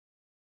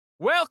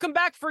Welcome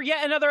back for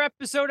yet another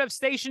episode of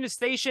Station to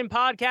Station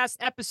podcast,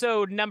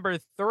 episode number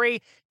 3.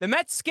 The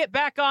Mets get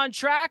back on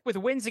track with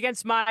wins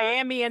against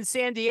Miami and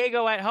San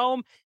Diego at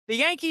home. The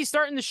Yankees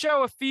starting to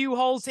show a few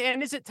holes,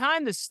 and is it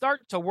time to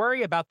start to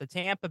worry about the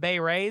Tampa Bay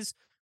Rays?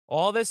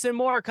 All this and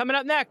more coming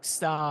up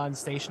next on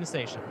Station to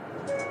Station.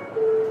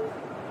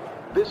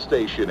 This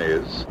station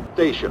is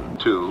Station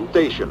to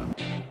Station.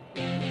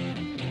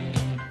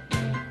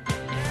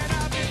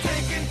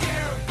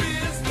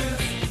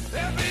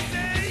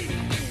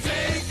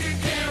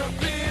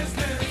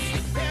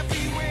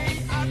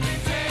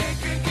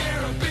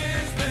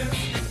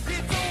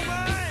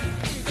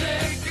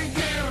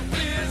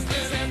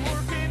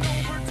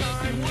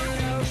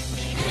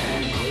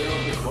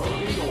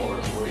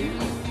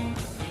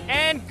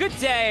 Good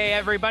day,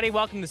 everybody.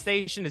 Welcome to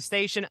Station to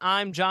Station.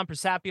 I'm John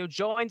Presapio,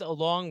 joined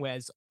along,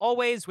 as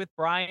always, with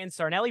Brian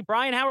Sarnelli.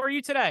 Brian, how are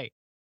you today?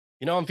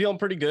 I'm feeling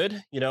pretty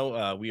good.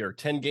 We are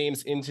 10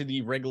 games into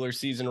the regular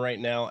season right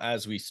now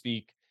as we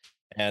speak.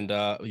 And,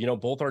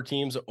 both our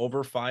teams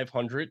over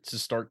 500 to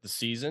start the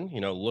season,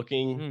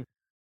 looking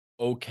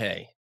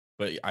okay.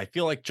 But I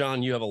feel like,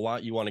 John, you have a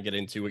lot you want to get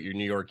into with your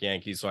New York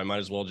Yankees. So I might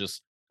as well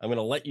I'm going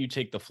to let you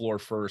take the floor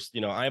first.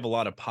 I have a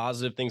lot of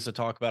positive things to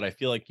talk about. I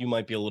feel like you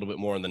might be a little bit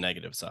more on the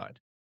negative side.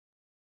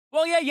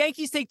 Well, yeah,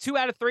 Yankees take 2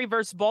 out of 3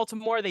 versus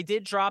Baltimore. They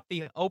did drop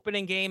the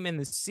opening game in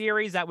the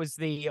series. That was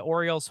the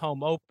Orioles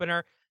home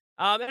opener.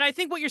 And I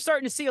think what you're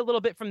starting to see a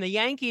little bit from the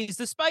Yankees,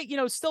 despite,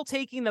 still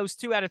taking those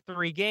 2 out of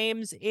 3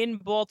 games in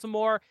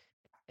Baltimore,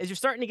 is you're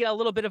starting to get a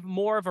little bit of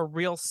more of a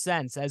real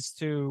sense as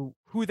to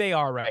who they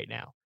are right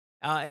now.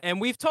 And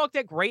we've talked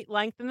at great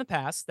length in the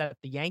past that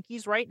the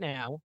Yankees right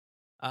now,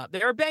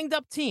 they're a banged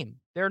up team.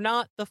 They're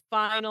not the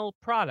final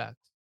product.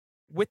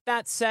 With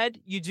that said,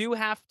 you do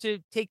have to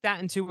take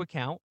that into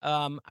account.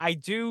 I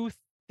do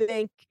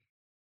think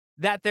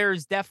that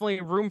there's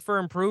definitely room for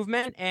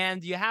improvement,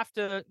 and you have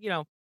to,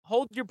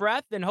 hold your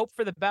breath and hope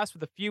for the best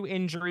with a few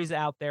injuries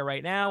out there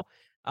right now.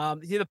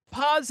 The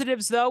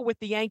positives, though, with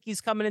the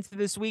Yankees coming into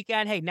this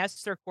weekend, hey,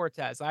 Nestor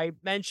Cortez. I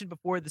mentioned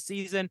before the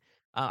season,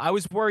 I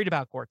was worried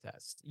about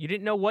Cortez. You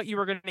didn't know what you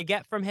were going to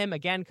get from him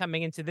again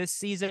coming into this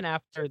season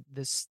after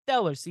the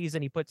stellar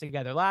season he put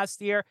together last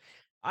year.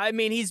 I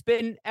mean, he's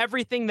been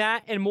everything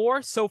that and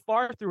more so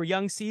far through a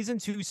young season,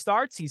 2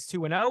 starts. He's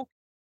 2-0.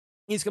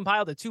 He's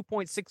compiled a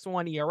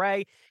 2.61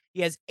 ERA.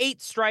 He has 8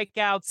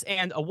 strikeouts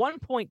and a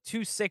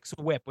 1.26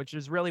 whip, which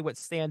is really what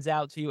stands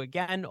out to you.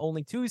 Again,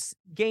 only 2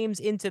 games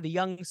into the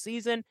young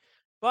season,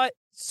 but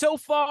so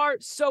far,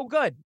 so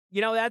good.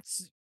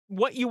 That's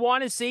what you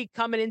want to see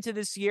coming into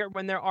this year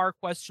when there are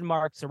question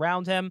marks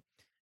around him.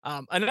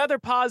 Another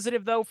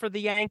positive, though, for the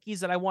Yankees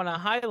that I want to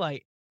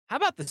highlight, how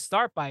about the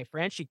start by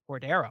Franchy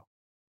Cordero?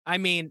 I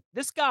mean,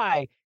 this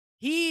guy,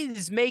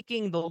 he's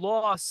making the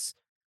loss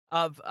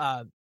of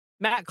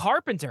Matt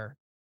Carpenter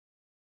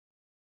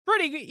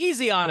pretty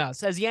easy on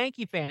us as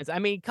Yankee fans. I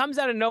mean, he comes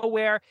out of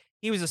nowhere.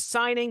 He was a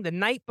signing the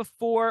night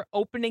before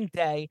opening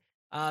day.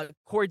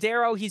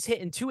 Cordero, he's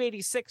hitting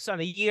 286 on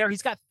the year.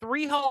 He's got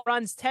 3 home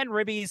runs, 10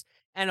 ribbies,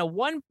 and a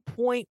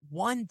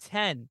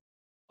 1.110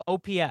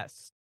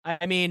 OPS.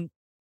 I mean,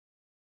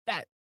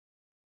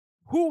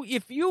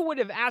 if you would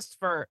have asked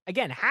for,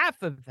 again,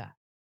 half of that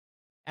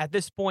at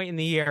this point in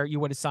the year, you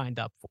would have signed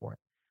up for it.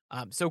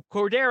 So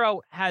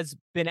Cordero has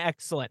been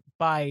excellent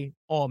by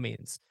all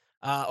means.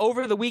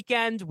 Over the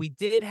weekend, we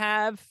did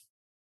have,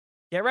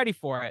 get ready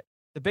for it,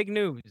 the big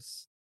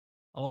news.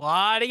 A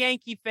lot of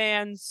Yankee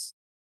fans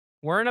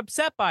weren't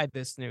upset by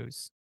this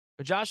news,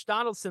 but Josh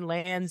Donaldson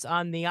lands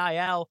on the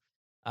IL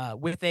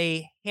with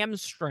a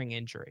hamstring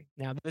injury.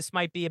 Now, this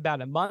might be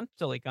about a month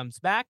till he comes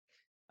back.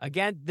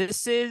 Again,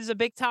 this is a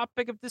big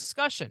topic of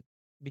discussion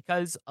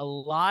because a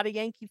lot of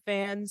Yankee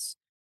fans,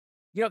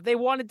 they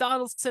wanted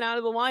Donaldson out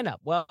of the lineup.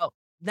 Well,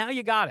 now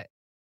you got it.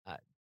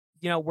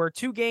 We're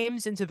 2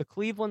 games into the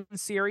Cleveland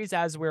series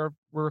as we're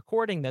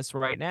recording this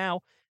right now.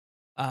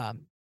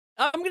 I'm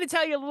going to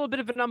tell you a little bit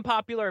of an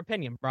unpopular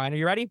opinion. Brian, are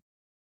you ready?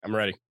 I'm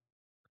ready.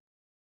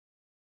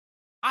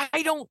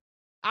 I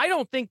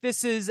don't think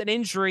this is an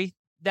injury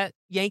that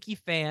Yankee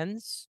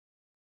fans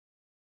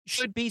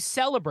should be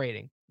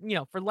celebrating,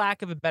 for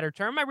lack of a better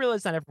term. I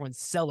realize not everyone's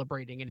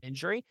celebrating an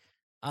injury,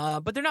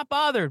 but they're not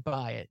bothered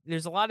by it.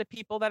 There's a lot of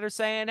people that are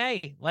saying,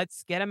 hey,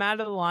 let's get him out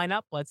of the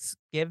lineup. Let's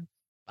give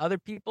other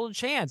people a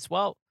chance.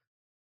 Well,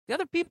 the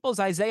other people is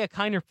Isaiah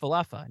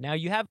Kiner-Falefa. Now,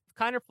 you have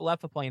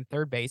Kiner-Falefa playing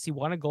third base. He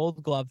won a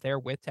Gold Glove there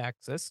with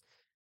Texas.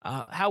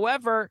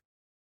 However,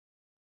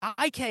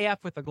 IKF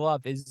with a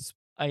glove is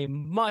a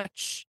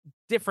much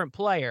different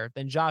player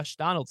than Josh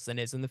Donaldson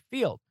is in the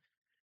field.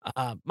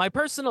 My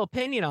personal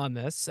opinion on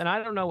this, and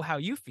I don't know how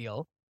you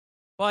feel,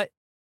 but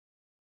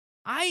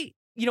I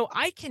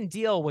can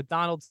deal with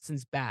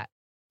Donaldson's bat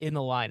in the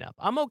lineup.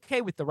 I'm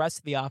okay with the rest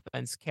of the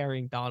offense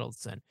carrying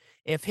Donaldson.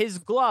 If his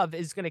glove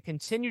is going to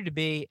continue to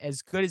be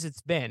as good as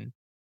it's been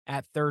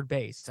at third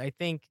base, I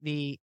think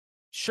the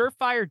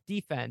surefire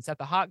defense at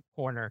the hot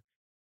corner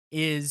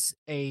is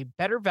a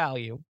better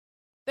value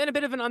than a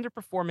bit of an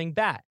underperforming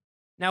bat.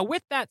 Now,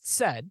 with that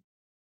said,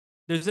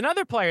 There's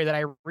another player that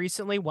I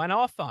recently went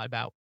off on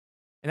about,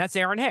 and that's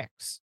Aaron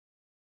Hicks.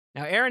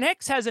 Now, Aaron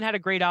Hicks hasn't had a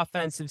great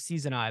offensive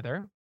season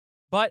either,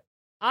 but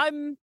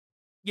I'm,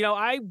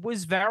 I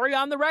was very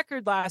on the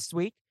record last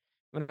week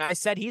when I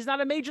said he's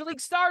not a major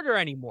league starter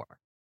anymore.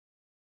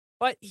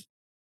 But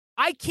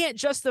I can't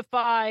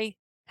justify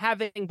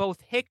having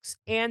both Hicks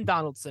and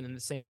Donaldson in the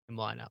same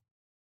lineup.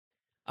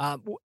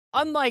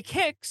 Unlike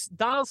Hicks,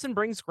 Donaldson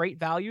brings great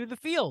value to the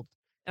field.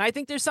 And I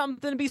think there's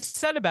something to be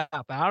said about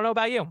that. I don't know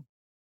about you.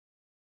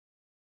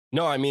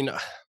 No, I mean,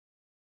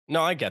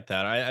 no, I get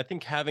that. I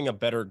think having a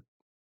better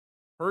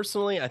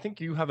personally, I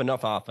think you have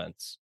enough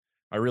offense.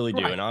 I really do.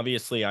 And Right.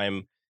 obviously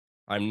I'm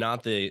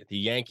not the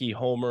Yankee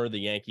homer, the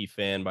Yankee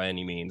fan by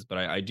any means, but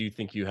I do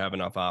think you have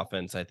enough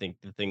offense. I think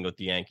the thing with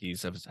the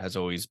Yankees has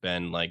always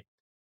been like,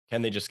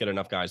 can they just get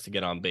enough guys to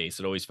get on base?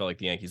 It always felt like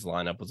the Yankees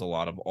lineup was a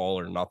lot of all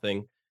or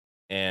nothing.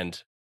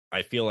 And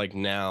I feel like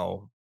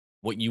now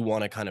what you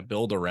want to kind of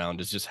build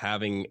around is just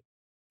having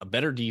a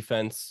better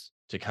defense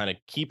to kind of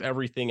keep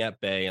everything at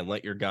bay and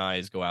let your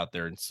guys go out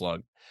there and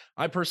slug.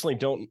 I personally I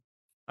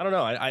don't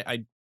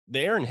know. The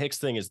Aaron Hicks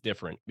thing is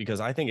different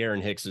because I think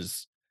Aaron Hicks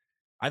is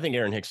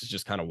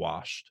just kind of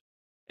washed.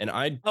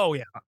 And Oh,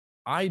 yeah.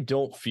 I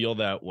don't feel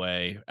that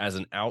way as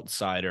an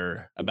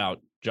outsider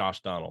about Josh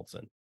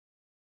Donaldson.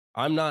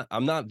 I'm not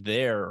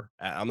there.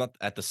 I'm not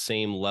at the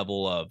same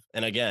level of,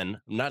 and again,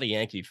 I'm not a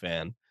Yankee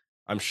fan.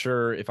 I'm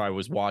sure if I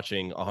was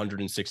watching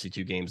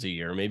 162 games a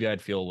year, maybe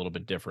I'd feel a little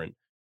bit different.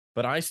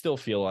 But I still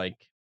feel like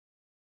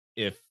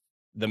if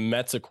the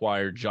Mets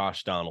acquired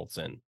Josh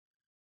Donaldson,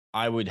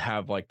 I would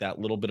have like that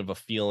little bit of a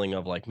feeling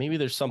of like maybe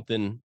there's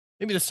something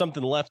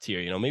left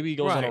here. Maybe he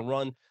goes on a Right.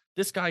 run.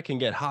 This guy can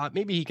get hot.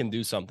 Maybe he can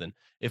do something.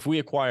 If we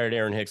acquired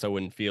Aaron Hicks, I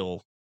wouldn't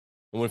feel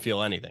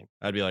anything.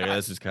 I'd be like, Right.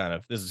 this is kind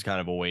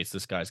of a waste.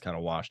 This guy's kind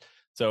of washed.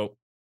 So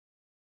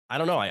I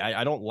don't know.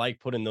 I don't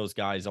like putting those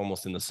guys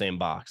almost in the same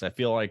box. I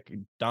feel like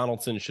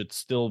Donaldson should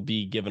still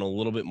be given a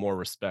little bit more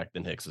respect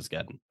than Hicks is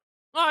getting.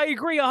 I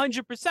agree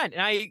 100%.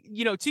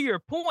 And to your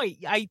point,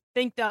 I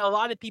think that a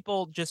lot of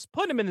people just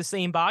put him in the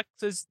same box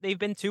as they've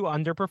been two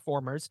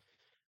underperformers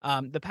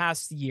the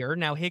past year.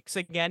 Now, Hicks,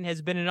 again,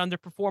 has been an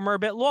underperformer a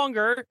bit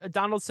longer.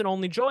 Donaldson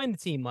only joined the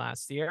team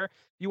last year. If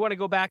you want to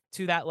go back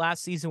to that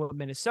last season with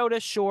Minnesota,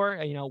 sure,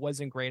 it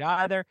wasn't great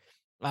either.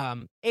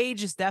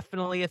 Age is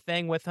definitely a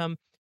thing with him,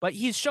 but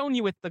he's shown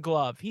you with the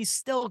glove. He's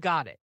still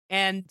got it.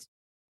 And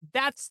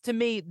that's, to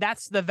me,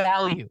 that's the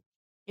value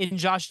in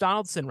Josh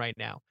Donaldson right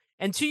now.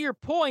 And to your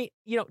point,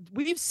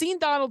 we've seen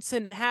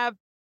Donaldson have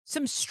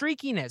some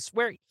streakiness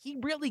where he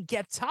really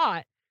gets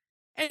hot,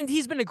 and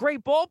he's been a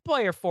great ball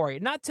player for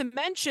it. Not to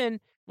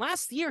mention,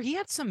 last year he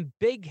had some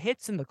big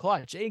hits in the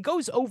clutch. It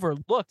goes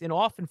overlooked and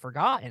often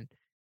forgotten,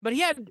 but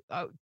he had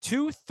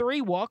 2, 3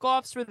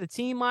 walk-offs for the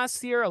team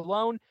last year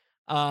alone.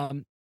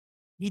 Um,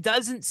 he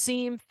doesn't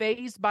seem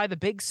phased by the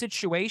big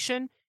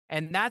situation,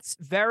 and that's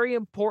very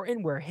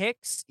important. Where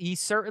Hicks, he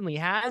certainly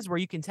has, where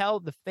you can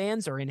tell the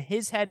fans are in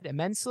his head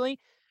immensely.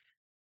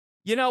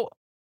 You know,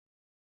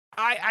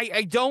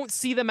 I don't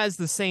see them as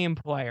the same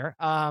player.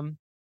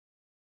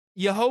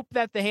 You hope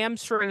that the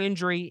hamstring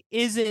injury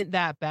isn't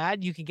that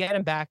bad. You can get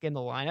him back in the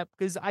lineup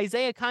because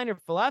Isaiah kind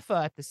of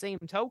Falefa, at the same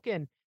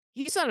token,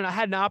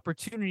 had an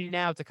opportunity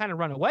now to kind of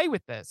run away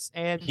with this,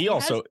 and He he has.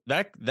 also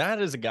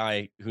that is a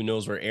guy who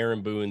knows where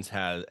Aaron Boone's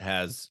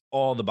has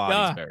all the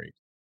bodies Uh, buried.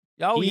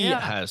 oh He yeah,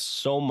 has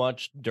so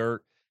much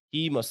dirt.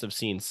 He must have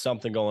seen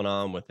something going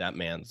on with that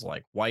man's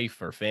like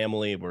wife or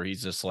family where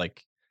he's just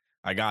like,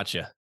 I got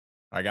you.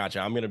 I got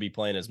you. I'm going to be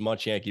playing as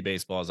much Yankee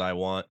baseball as I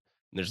want.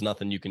 And there's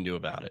nothing you can do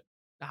about it.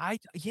 I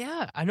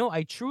know.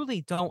 I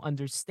truly don't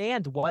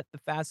understand what the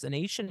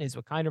fascination is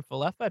with kind of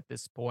Falefa at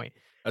this point.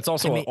 That's I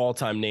also an mean,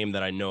 all-time name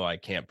that I know I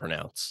can't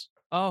pronounce.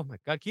 oh my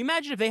god, can you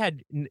imagine if they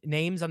had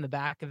names on the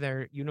back of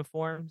their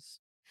uniforms?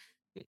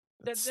 That,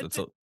 That's that, that's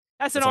that- a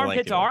that's an that's a armpit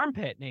lengthy to one.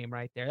 armpit name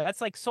right there.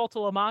 That's like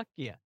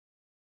Soltolamakia.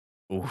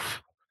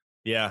 Oof.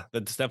 Yeah,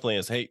 that's definitely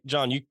is. Hey,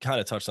 John, you kind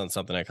of touched on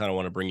something. I kind of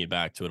want to bring you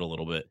back to it a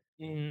little bit.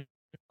 Mm,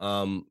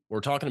 We're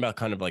talking about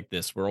kind of like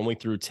this. We're only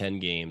through 10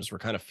 games. We're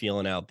kind of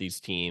feeling out these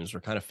teams.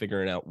 We're kind of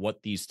figuring out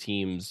what these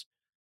teams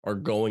are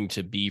going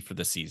to be for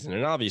the season.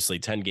 And obviously,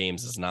 10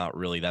 games is not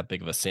really that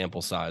big of a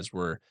sample size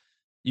where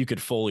you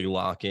could fully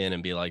lock in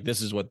and be like,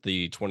 this is what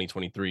the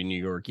 2023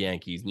 New York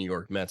Yankees, New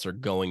York Mets are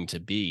going to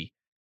be.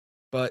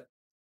 But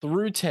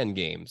through 10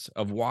 games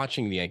of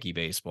watching the Yankee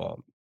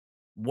baseball,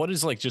 what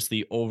is like just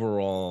the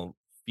overall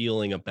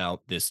feeling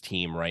about this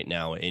team right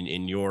now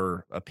in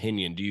your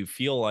opinion? Do you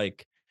feel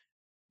like,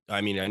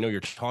 I mean, I know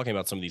you're talking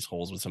about some of these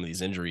holes with some of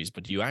these injuries,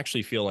 but do you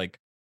actually feel like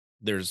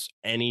there's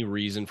any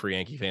reason for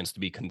Yankee fans to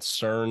be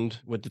concerned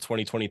with the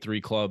 2023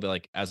 club,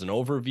 like as an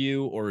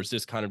overview, or is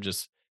this kind of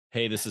just,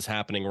 hey, this is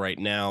happening right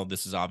now?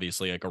 This is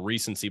obviously like a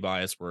recency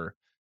bias. We're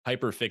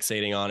hyper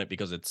fixating on it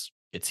because it's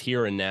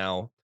here and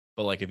now.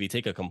 But like if you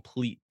take a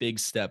complete big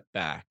step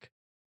back,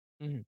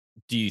 mhm.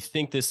 do you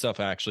think this stuff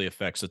actually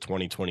affects the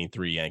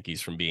 2023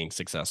 Yankees from being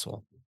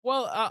successful?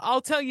 Well,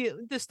 I'll tell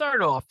you to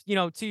start off.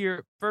 To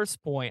your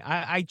first point,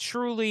 I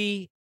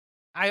truly,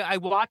 I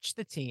watched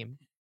the team,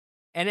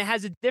 and it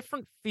has a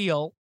different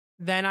feel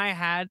than I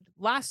had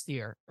last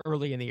year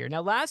early in the year.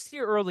 Now, last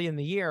year early in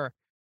the year,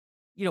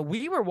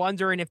 we were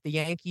wondering if the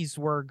Yankees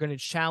were going to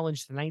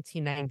challenge the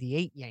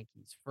 1998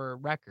 Yankees for a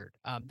record.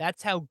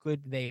 That's how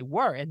good they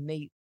were, and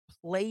they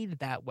played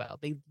that well.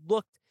 They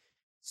looked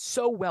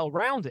so well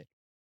rounded.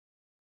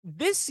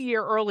 This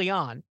year, early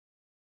on,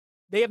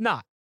 they have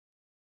not.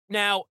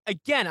 Now,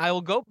 again, I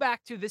will go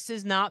back to this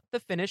is not the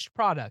finished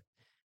product.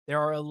 There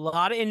are a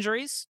lot of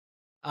injuries.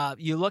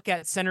 You look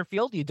at center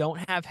field, you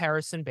don't have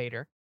Harrison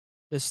Bader.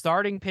 The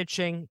starting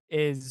pitching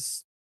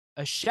is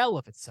a shell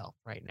of itself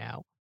right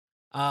now.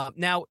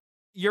 Now,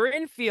 your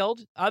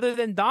infield, other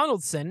than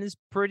Donaldson, is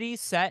pretty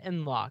set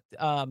and locked.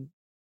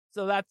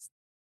 So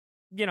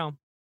you know,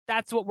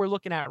 that's what we're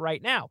looking at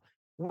right now.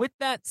 With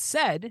that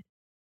said,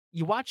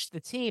 you watch the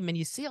team and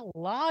you see a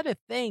lot of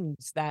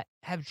things that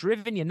have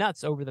driven you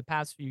nuts over the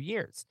past few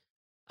years.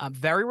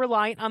 Very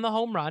reliant on the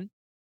home run.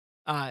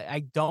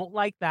 I don't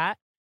like that.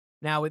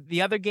 Now, with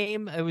the other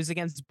game, it was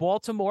against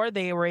Baltimore.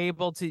 They were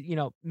able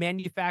to,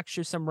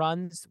 manufacture some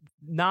runs,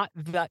 not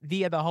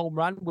via the home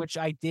run, which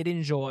I did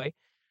enjoy.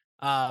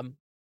 Um,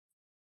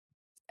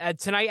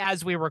 Tonight,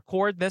 as we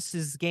record, this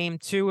is game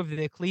 2 of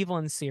the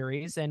Cleveland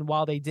series. And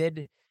while they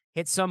did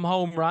hit some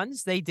home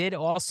runs, they did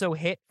also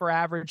hit for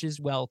average as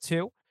well,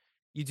 too.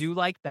 You do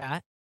like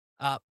that.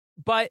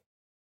 But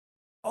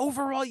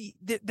overall,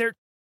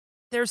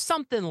 there's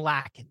something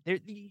lacking.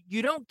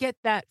 You don't get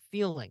that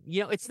feeling.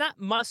 It's not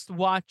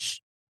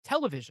must-watch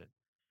television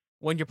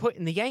when you're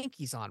putting the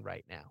Yankees on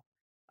right now.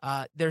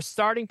 Their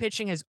starting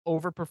pitching has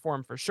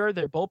overperformed for sure.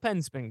 Their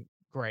bullpen's been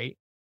great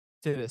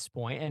to this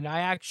point. And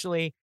I'm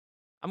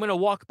going to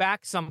walk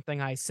back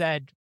something I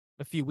said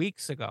a few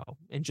weeks ago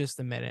in just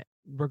a minute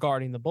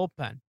regarding the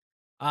bullpen.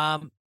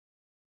 But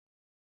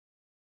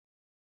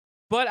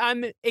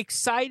I'm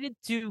excited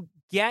to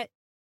get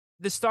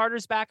the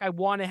starters back. I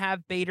want to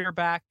have Bader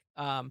back.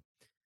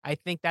 I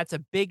think that's a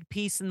big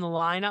piece in the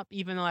lineup,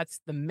 even though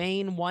that's the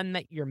main one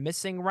that you're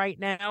missing right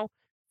now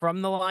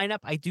from the lineup.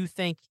 I do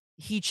think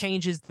he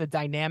changes the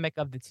dynamic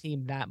of the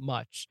team that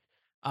much.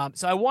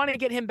 So I want to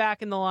get him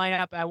back in the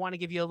lineup. I want to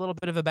give you a little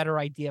bit of a better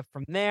idea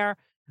from there.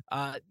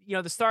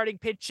 The starting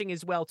pitching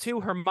as well,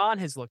 too. Herman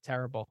has looked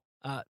terrible.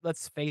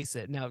 Let's face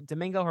it. Now,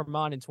 Domingo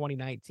Herman in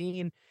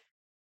 2019,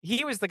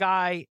 he was the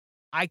guy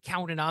I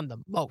counted on the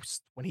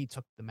most when he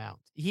took the mound.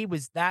 He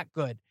was that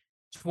good.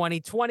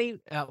 2020,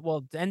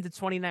 the end of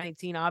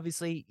 2019,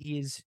 obviously,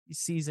 his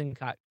season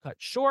cut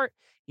short.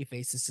 He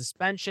faces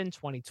suspension.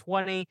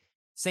 2020,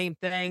 same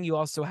thing. You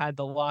also had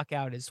the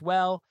lockout as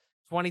well.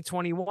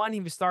 2021,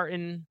 he was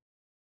starting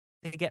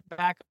to get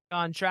back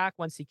on track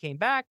once he came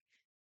back.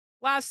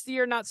 Last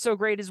year, not so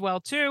great as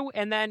well, too.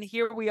 And then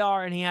here we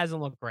are, and he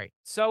hasn't looked great.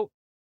 So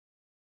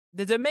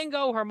the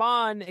Domingo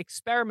Herman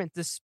experiment,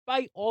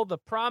 despite all the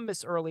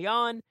promise early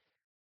on,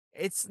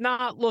 it's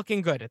not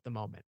looking good at the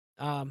moment.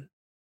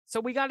 So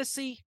we got to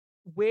see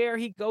where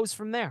he goes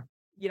from there.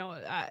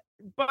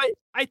 But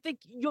I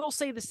think you'll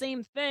say the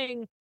same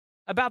thing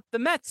about the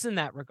Mets in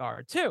that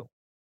regard, too.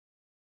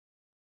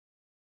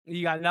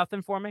 You got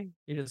nothing for me?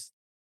 You're just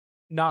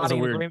nodding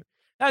in agreement.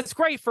 That's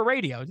great for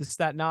radio. Just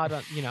that nod,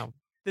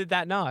 did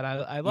that nod.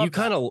 I love you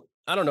kind of,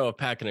 I don't know if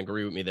Pat can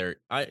agree with me there.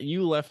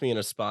 You left me in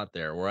a spot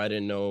there where I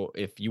didn't know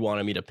if you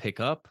wanted me to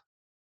pick up.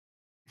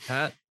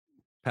 Pat,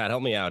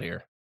 help me out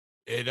here.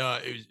 It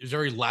was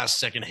very last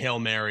second Hail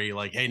Mary,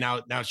 like, hey,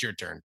 now it's your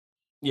turn.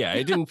 Yeah,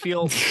 it didn't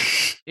feel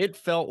it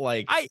felt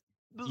like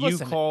you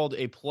called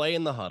a play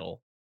in the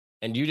huddle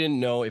and you didn't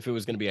know if it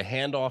was going to be a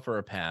handoff or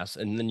a pass,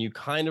 and then you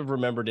kind of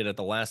remembered it at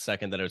the last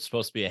second that it was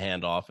supposed to be a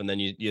handoff, and then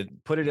you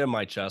put it in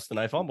my chest and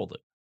I fumbled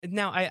it.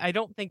 Now, I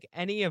don't think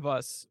any of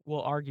us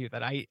will argue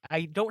that I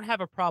don't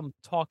have a problem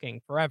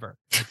talking forever.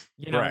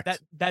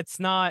 That's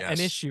not an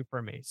issue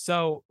for me.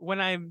 So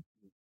when I'm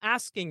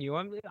asking you,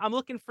 I'm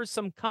looking for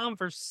some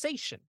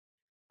conversation.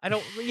 I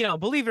don't,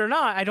 believe it or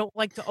not, I don't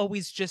like to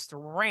always just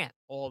rant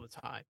all the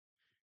time.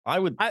 I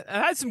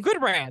had some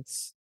good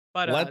rants,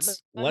 but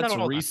let's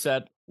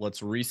reset.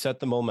 Let's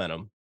reset the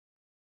momentum.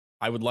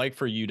 I would like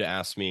for you to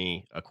ask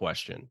me a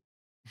question,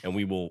 and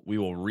we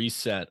will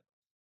reset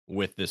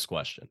with this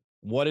question.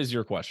 What is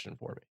your question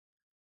for me?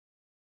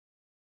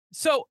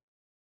 So,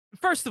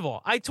 first of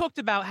all, I talked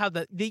about how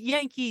the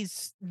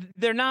Yankees,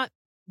 they're not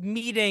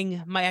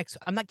meeting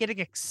I'm not getting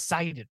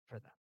excited for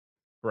them.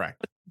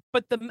 Correct.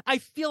 But I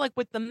feel like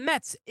with the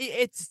Mets,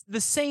 it's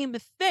the same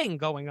thing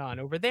going on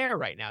over there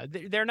right now.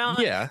 They're not.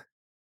 Yeah.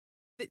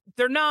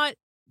 They're not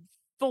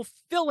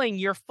fulfilling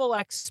your full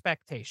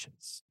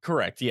expectations.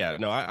 Correct. Yeah.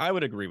 No, I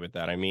would agree with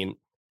that. I mean,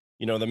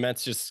 the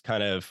Mets just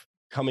kind of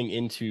coming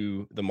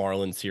into the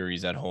Marlins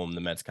series at home,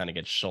 the Mets kind of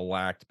get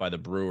shellacked by the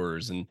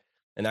Brewers, and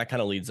that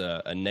kind of leads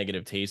a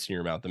negative taste in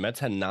your mouth. The Mets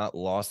had not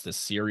lost a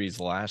series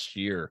last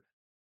year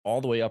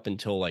all the way up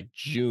until like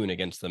June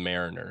against the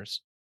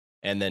Mariners.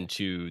 And then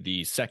to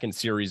the second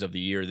series of the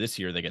year, this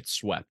year, they get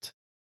swept.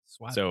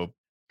 So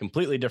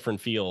completely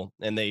different feel.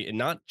 And they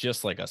not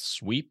just like a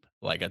sweep,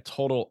 like a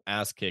total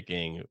ass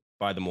kicking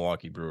by the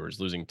Milwaukee Brewers,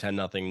 losing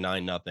 10-0,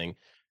 9-0.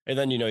 And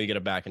then, you get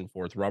a back and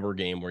forth rubber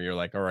game where you're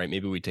like, all right,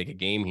 maybe we take a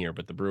game here,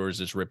 but the Brewers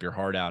just rip your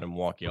heart out and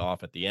walk you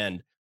off at the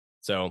end.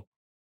 So,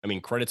 I mean,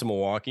 credit to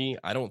Milwaukee.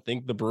 I don't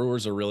think the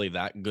Brewers are really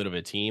that good of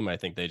a team. I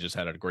think they just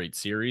had a great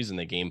series and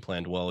they game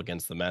planned well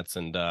against the Mets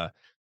and,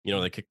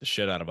 they kicked the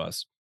shit out of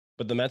us.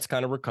 But the Mets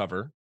kind of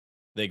recover.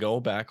 They go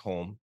back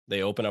home.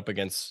 They open up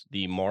against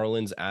the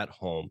Marlins at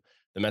home.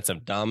 The Mets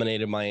have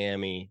dominated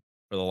Miami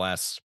for the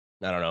last,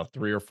 I don't know,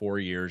 3 or 4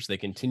 years. They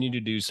continue to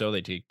do so.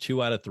 They take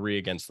 2 out of 3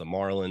 against the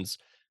Marlins.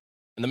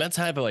 And the Mets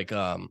have like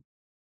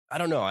I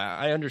don't know.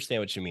 I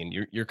understand what you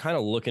mean. You're kind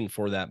of looking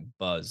for that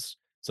buzz.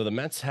 So the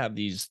Mets have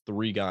these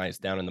 3 guys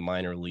down in the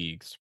minor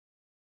leagues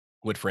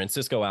with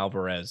Francisco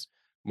Alvarez,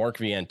 Mark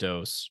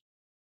Vientos,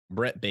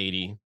 Brett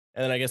Beatty,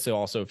 and then I guess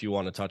also if you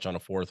want to touch on a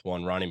fourth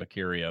one, Ronnie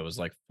Mercurio is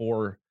like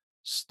 4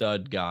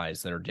 stud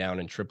guys that are down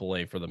in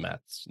AAA for the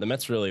Mets. The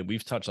Mets really,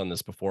 we've touched on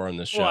this before on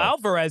this Well, show.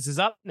 Alvarez is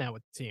up now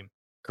with the team.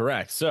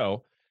 Correct.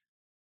 So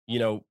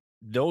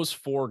those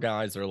 4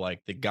 guys are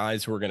like the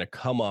guys who are going to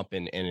come up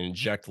and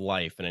inject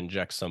life and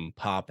inject some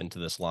pop into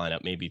this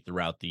lineup maybe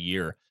throughout the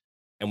year.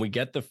 And we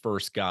get the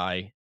first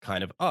guy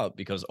kind of up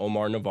because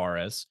Omar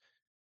Narvaez,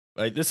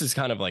 like this is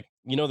kind of like,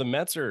 the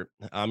Mets are,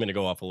 I'm going to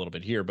go off a little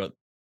bit here, but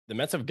the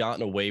Mets have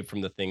gotten away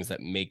from the things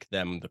that make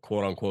them the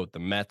quote unquote the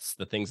Mets,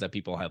 the things that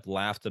people have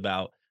laughed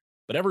about.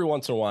 But every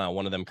once in a while,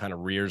 one of them kind of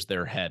rears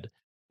their head.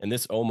 And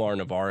this Omar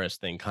Narvaez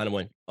thing kind of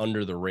went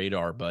under the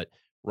radar. But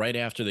right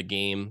after the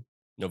game,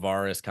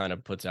 Narvaez kind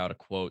of puts out a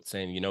quote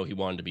saying, he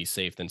wanted to be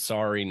safe than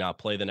sorry, not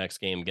play the next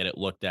game, get it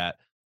looked at.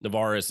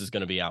 Narvaez is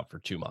going to be out for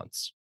 2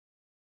 months.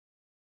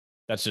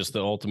 That's just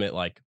the ultimate,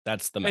 like,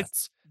 that's the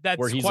Mets. Where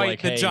That's he's quite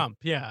like, the hey, jump.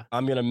 Yeah.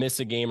 I'm going to miss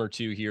a game or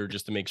 2 here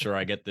just to make sure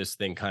I get this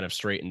thing kind of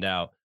straightened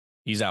out.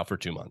 He's out for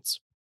 2 months.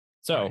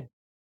 So Right.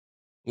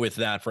 with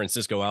that,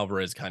 Francisco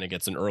Alvarez kind of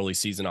gets an early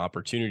season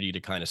opportunity to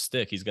kind of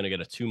stick. He's going to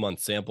get a 2-month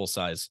sample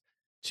size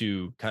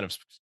to kind of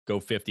go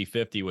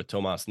 50-50 with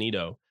Tomas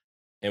Nido.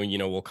 And,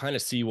 we'll kind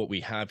of see what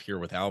we have here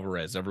with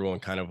Alvarez. Everyone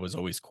kind of was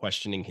always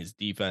questioning his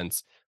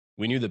defense.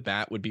 We knew the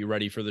bat would be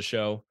ready for the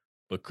show,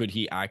 but could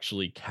he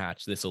actually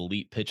catch this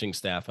elite pitching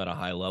staff at a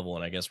high level?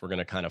 And I guess we're going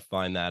to kind of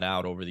find that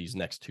out over these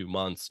next 2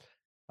 months.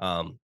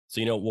 So,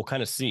 we'll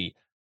kind of see.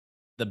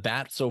 The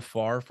bat so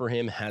far for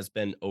him has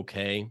been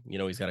okay.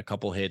 He's got a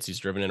couple hits. He's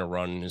driven in a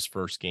run in his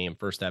first game.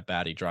 First at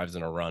bat, he drives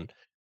in a run.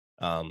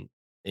 Um,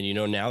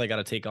 and now they got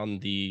to take on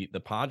the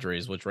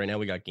Padres, which right now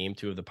we got game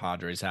 2 of the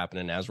Padres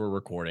happening as we're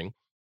recording.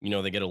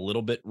 They get a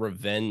little bit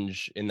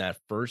revenge in that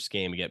first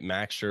game. We get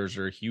Max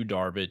Scherzer, Hugh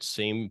Darvish,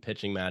 same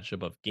pitching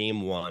matchup of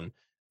game 1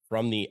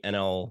 from the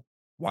NL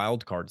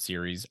Wild Card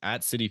Series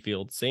at Citi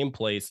Field, same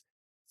place,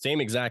 same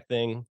exact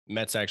thing.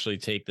 Mets actually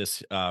take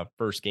this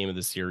first game of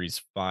the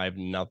series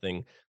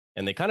 5-0,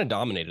 and they kind of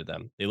dominated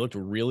them. They looked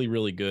really,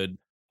 really good.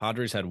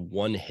 Padres had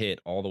 1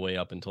 hit all the way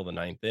up until the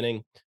 9th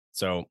inning.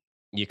 So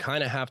you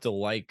kind of have to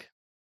like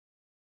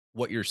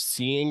what you're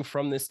seeing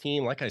from this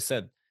team. Like I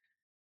said,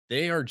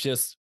 they are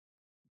just,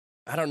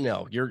 I don't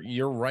know.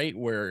 You're right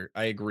where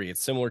I agree.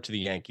 It's similar to the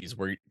Yankees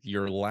where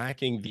you're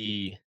lacking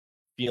the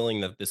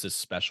feeling that this is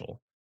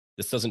special.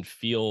 This doesn't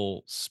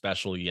feel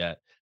special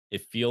yet.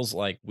 It feels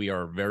like we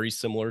are very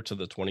similar to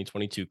the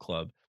 2022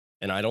 club.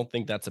 And I don't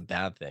think that's a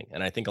bad thing.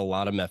 And I think a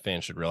lot of Met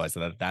fans should realize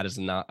that that is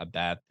not a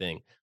bad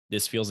thing.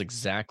 This feels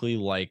exactly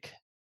like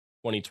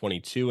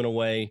 2022 in a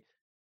way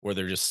where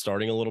they're just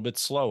starting a little bit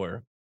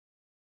slower.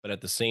 But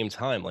at the same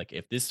time, like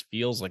if this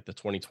feels like the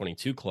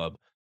 2022 club,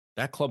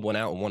 that club went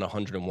out and won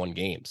 101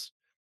 games.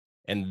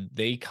 And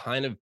they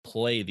kind of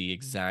play the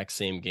exact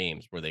same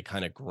games where they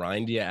kind of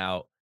grind you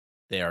out.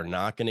 They are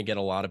not going to get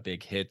a lot of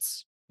big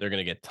hits. They're going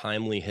to get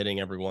timely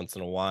hitting every once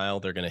in a while.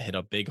 They're going to hit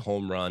a big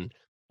home run.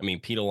 I mean,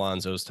 Pete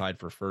Alonso's tied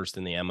for first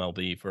in the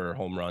MLB for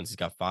home runs. He's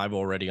got 5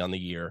 already on the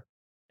year.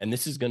 And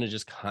this is going to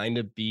just kind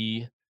of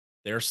be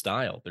their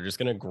style. They're just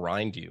going to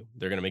grind you.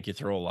 They're going to make you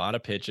throw a lot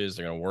of pitches.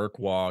 They're going to work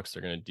walks.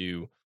 They're going to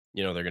do,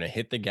 they're going to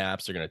hit the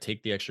gaps. They're going to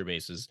take the extra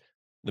bases.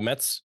 The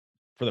Mets,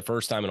 for the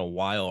first time in a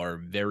while, are a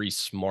very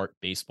smart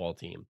baseball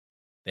team.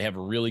 They have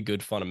really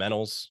good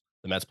fundamentals.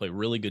 The Mets play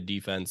really good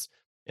defense,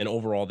 and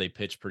overall they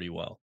pitch pretty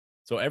well.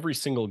 So every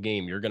single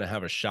game you're going to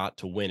have a shot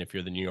to win if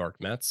you're the New York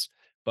Mets.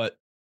 But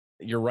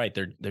you're right,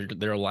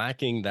 they're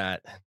lacking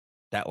that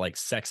like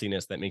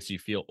sexiness that makes you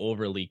feel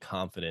overly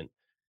confident,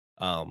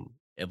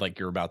 like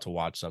you're about to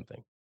watch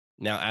something.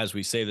 Now, as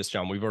we say this,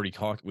 John, we already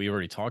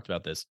talked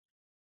about this.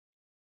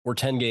 We're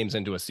 10 games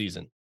into a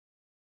season.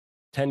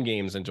 10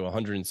 games into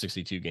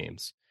 162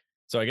 games.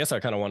 So I guess I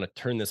kind of want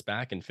to turn this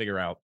back and figure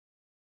out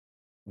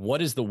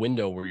what is the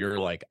window where you're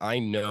like, I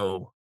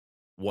know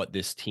what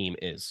this team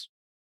is.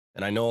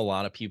 And I know a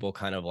lot of people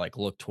kind of like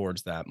look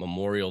towards that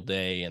Memorial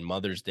Day and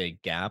Mother's Day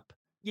gap,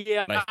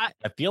 Yeah. but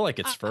I feel like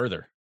it's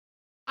further.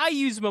 I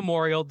use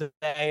Memorial Day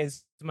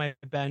as my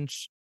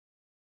bench.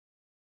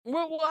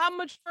 Well, how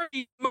much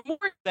further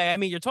Memorial Day? I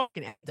mean, you're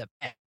talking end to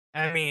end.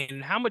 I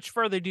mean, how much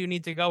further do you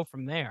need to go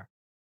from there?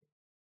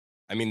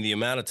 I mean, the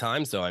amount of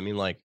times though, I mean,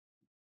 like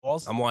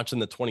Also, I'm watching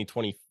the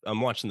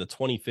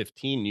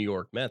 2015 New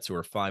York Mets who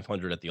are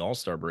 500 at the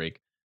All-Star break.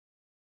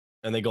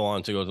 and they go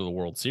on to go to the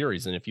World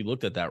Series. And if you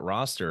looked at that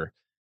roster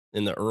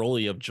in the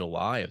early of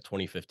July of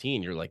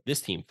 2015, you're like,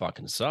 this team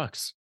fucking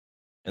sucks.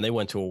 And they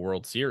went to a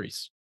World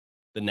Series.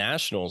 The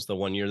Nationals, the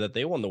one year that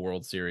they won the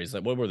World Series,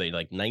 like what were they,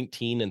 like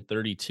 19 and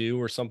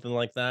 32 or something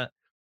like that?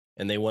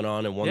 And they went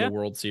on and won the Yeah.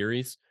 World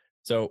Series.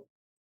 So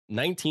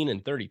 19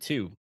 and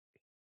 32,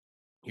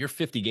 you're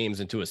 50 games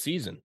into a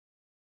season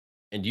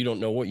and you don't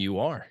know what you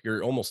are.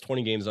 You're almost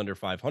 20 games under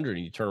 500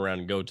 and you turn around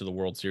and go to the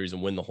World Series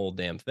and win the whole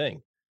damn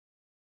thing.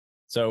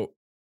 So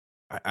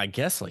I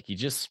guess like you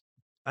just,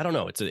 I don't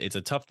know. It's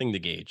a tough thing to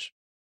gauge.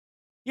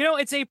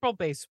 It's April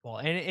baseball,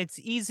 and it's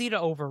easy to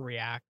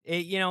overreact.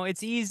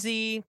 It's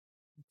easy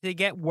to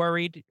get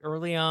worried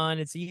early on.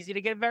 It's easy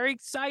to get very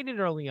excited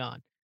early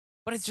on.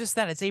 But it's just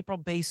that it's April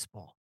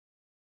baseball.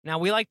 Now,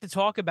 we like to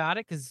talk about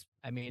it because,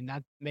 I mean,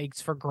 that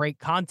makes for great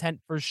content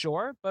for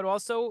sure, but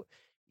also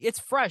it's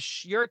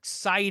fresh. You're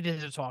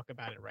excited to talk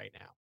about it right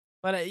now.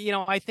 But,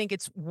 I think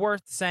it's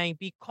worth saying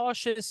be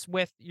cautious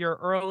with your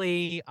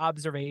early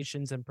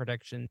observations and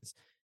predictions.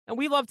 And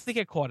we love to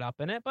get caught up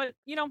in it, but,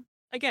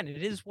 again,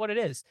 it is what it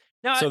is.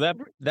 Now, So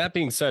that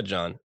being said,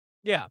 John,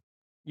 yeah,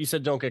 you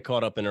said don't get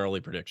caught up in early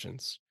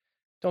predictions.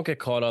 Don't get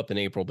caught up in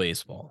April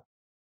baseball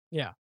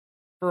yeah,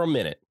 for a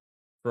minute,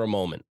 for a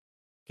moment.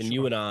 Can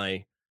you sure. and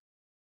I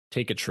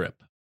take a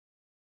trip?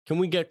 Can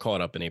we get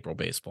caught up in April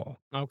baseball?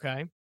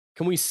 Okay.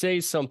 Can we say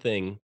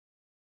something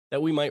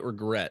that we might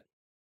regret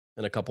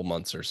in a couple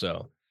months or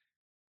so?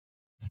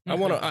 I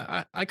want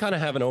to. I kind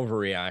of have an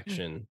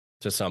overreaction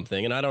to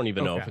something, and I don't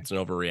even know if Okay. it's an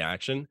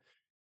overreaction.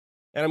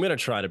 And I'm going to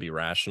try to be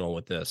rational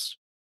with this,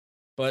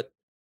 but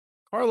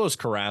Carlos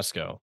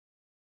Carrasco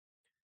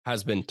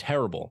has been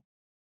terrible,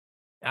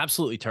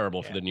 absolutely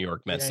terrible for Yeah. the New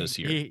York Mets Yeah, this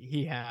year.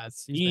 he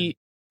has. He's been He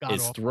god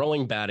is awful.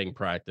 throwing batting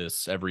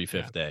practice every Yeah.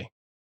 fifth day,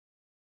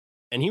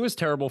 and he was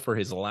terrible for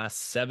his last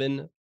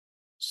 7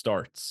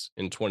 starts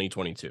in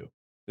 2022.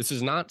 This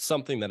is not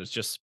something that is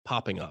just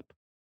popping up.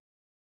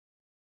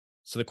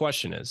 So the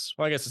question is,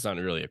 well, I guess it's not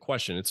really a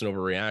question. It's an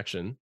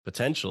overreaction,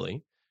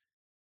 potentially.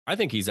 I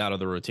think he's out of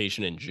the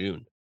rotation in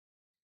June.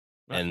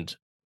 Right. And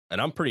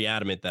I'm pretty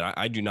adamant that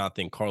I do not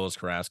think Carlos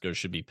Carrasco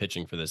should be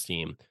pitching for this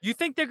team. You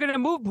think they're gonna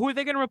move? Who are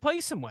they gonna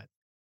replace him with?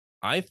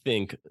 I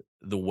think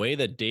the way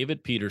that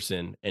David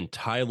Peterson and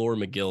Tyler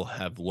McGill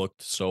have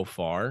looked so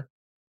far,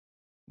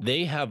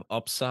 they have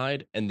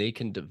upside and they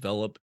can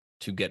develop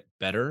to get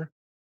better.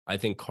 I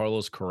think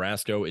Carlos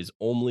Carrasco is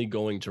only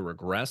going to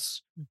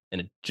regress, and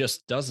it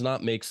just does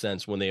not make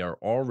sense when they are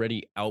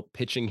already out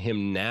pitching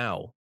him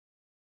now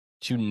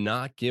to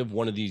not give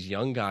one of these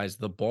young guys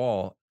the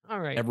ball All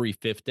right. every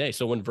fifth day.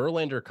 So when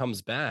Verlander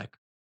comes back,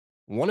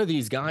 one of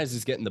these guys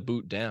is getting the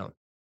boot down.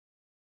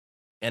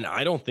 And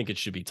I don't think it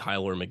should be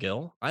Tyler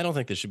McGill. I don't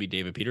think this should be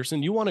David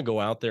Peterson. You want to go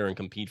out there and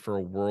compete for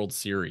a World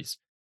Series.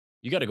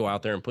 You got to go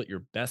out there and put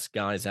your best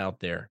guys out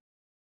there.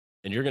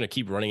 And you're going to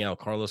keep running out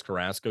Carlos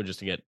Carrasco just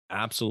to get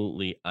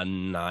absolutely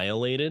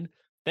annihilated.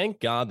 Thank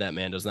God that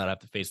man does not have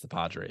to face the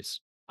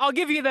Padres. I'll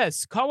give you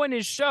this. Cohen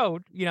has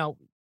showed,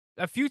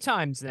 a few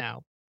times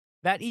now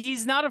that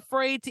he's not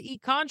afraid to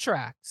eat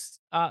contracts.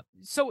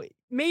 So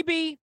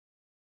maybe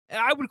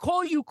I would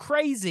call you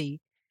crazy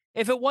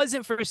if it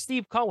wasn't for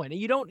Steve Cohen.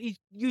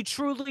 You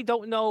truly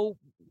don't know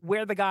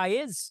where the guy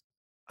is.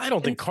 I don't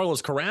And think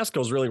Carlos Carrasco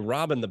is really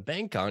robbing the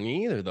bank on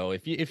you either, though.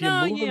 If you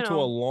no, move him to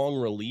a long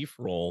relief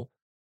role,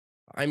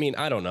 I mean,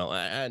 I don't know.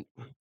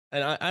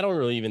 I don't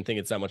really even think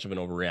it's that much of an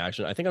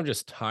overreaction. I think I'm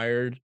just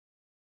tired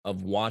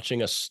of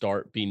watching a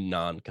start be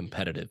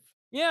non-competitive.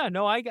 yeah,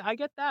 no, I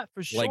get that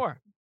for Like,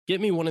 sure.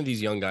 get me one of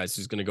these young guys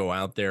who's going to go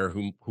out there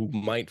who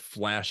might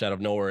flash out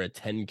of nowhere a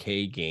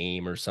 10K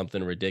game or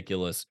something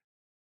ridiculous.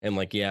 And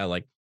like, yeah,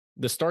 like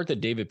the start that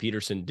David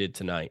Peterson did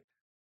tonight,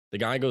 the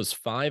guy goes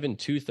 5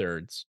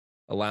 2/3,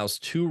 allows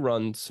 2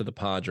 runs to the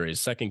Padres,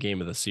 second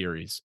game of the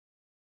series.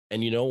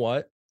 And you know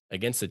what?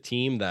 Against a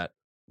team that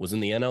was in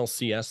the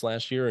NLCS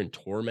last year and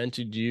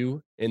tormented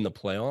you in the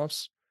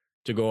playoffs,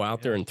 to go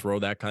out there Yeah. and throw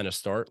that kind of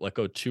start, let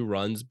go 2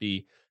 runs,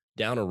 be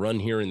down a run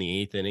here in the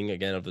eighth inning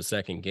again of the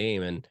second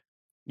game. And,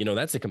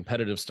 that's a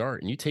competitive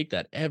start. And you take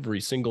that every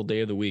single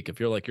day of the week. If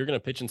you're like, you're going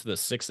to pitch into the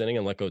sixth inning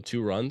and let go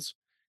 2 runs,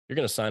 you're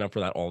going to sign up for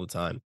that all the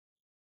time.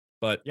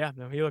 But Yeah,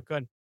 no, he looked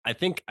good. I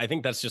think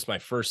that's just my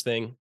first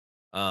thing.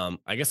 I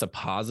guess a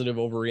positive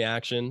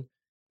overreaction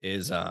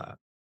is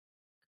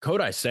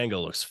Kodai Senga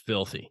looks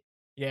filthy.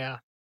 Yeah.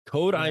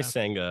 Kodai Yeah.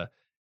 Senga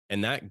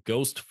and that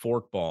ghost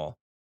forkball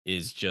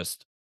is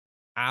just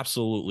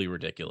absolutely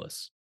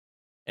ridiculous.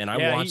 And I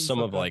Yeah, watched he's some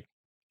looked of good. like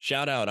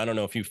shout out. I don't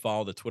know if you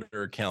follow the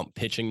Twitter account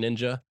Pitching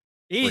Ninja,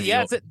 where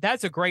Yeah,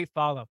 that's a great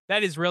follow.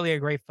 That is really a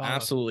great follow.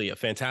 absolutely a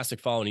fantastic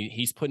follow. And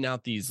he's putting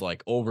out these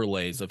like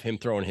overlays of him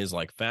throwing his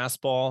like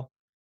fastball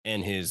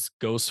and his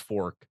ghost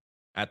fork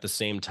at the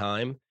same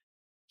time.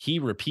 He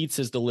repeats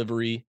his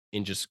delivery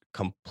in just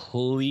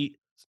complete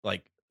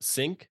like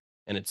sync,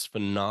 and it's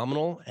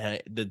phenomenal.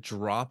 And the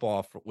drop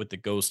off with the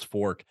ghost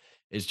fork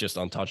is just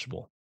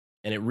untouchable.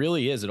 And it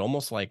really is. It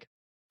almost like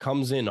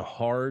comes in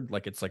hard,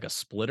 like it's like a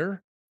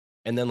splitter.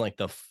 And then like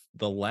the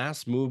the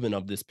last movement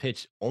of this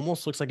pitch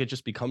almost looks like it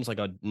just becomes like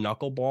a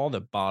knuckleball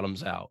that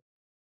bottoms out.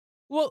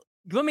 Well,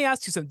 let me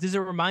ask you something. Does it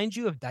remind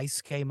you of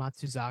Daisuke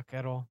Matsuzaka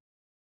at all?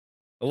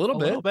 A little A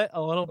bit, little bit,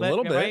 a little a bit,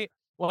 little yeah, bit, right?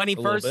 When he a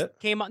little first bit.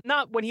 came on,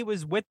 not when he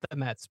was with the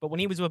Mets, but when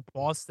he was with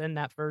Boston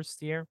that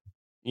first year.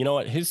 You know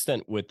what? His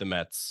stint with the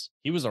Mets,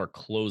 he was our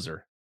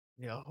closer.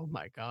 Yeah, oh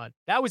my god.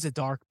 That was a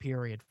dark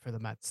period for the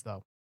Mets,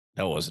 though.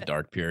 That was a Th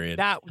dark period.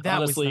 that was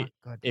not Honestly,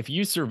 good. if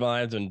you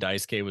survived when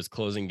Daisuke was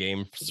closing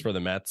games for the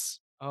Mets,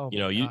 Oh you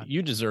my know, you god.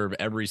 you deserve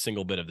every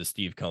single bit of the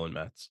Steve Cohen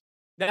Mets.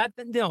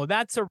 No,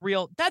 that's a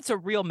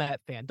real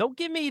Met fan. Don't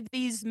give me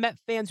these Met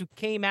fans who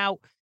came out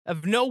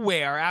of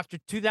nowhere after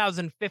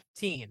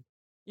 2015.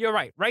 You're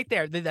right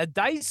there. The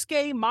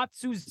Daisuke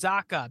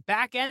Matsuzaka,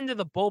 back end of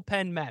the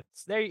bullpen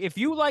Mets. There, if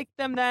you like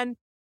them, then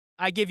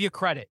I give you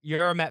credit.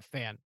 You're a Met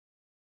fan.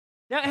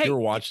 Now, If you hey, were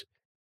watching,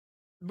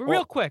 real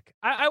well, quick,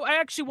 I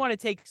actually want to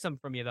take some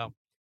from you though.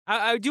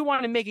 I do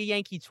want to make a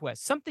Yankee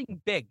twist.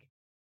 Something big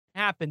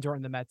happened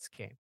during the Mets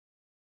game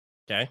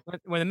okay,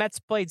 when the Mets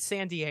played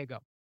San Diego.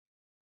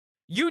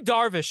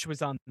 Darvish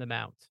was on the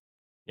mound.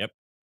 yep,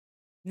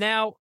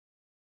 Now,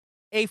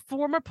 a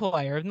former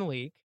player in the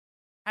league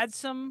had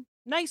some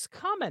nice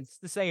comments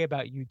to say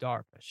about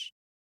Darvish,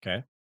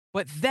 okay.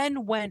 but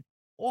then went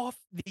off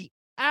the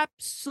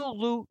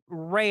absolute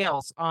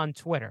rails on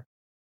Twitter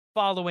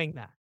following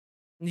that.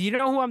 You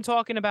know who I'm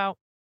talking about?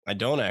 I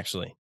don't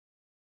actually.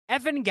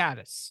 Evan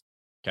Gattis.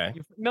 Okay,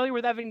 You familiar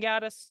with Evan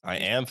Gattis? I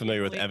am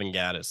familiar with Evan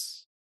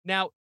Gattis.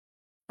 Now,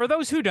 for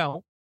those who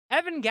don't,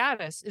 Evan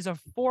Gattis is a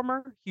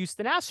former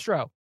Houston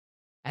Astro,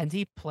 and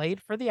he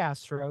played for the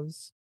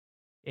Astros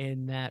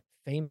in that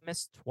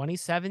famous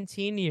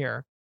 2017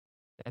 year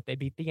that they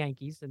beat the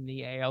Yankees in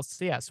the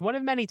ALCS. One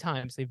of many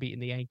times they've beaten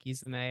the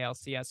Yankees in the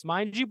ALCS,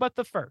 mind you, but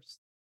the first.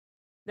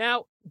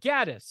 Now,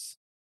 Gattis.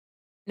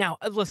 Now,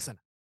 listen,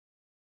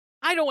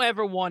 I don't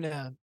ever want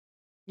to,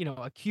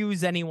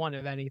 accuse anyone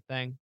of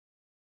anything.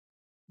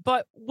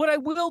 But what I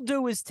will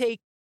do is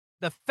take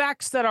the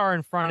facts that are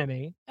in front of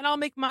me and I'll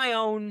make my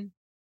own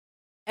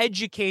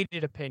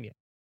educated opinion.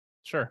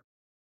 Sure.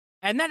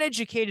 And that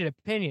educated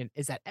opinion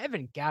is that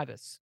Evan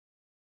Gattis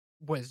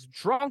was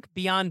drunk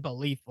beyond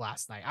belief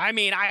last night. I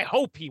mean, I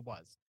hope he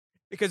was,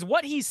 because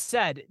what he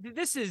said,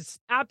 this is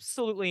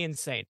absolutely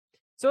insane.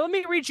 So let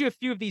me read you a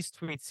few of these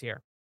tweets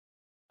here.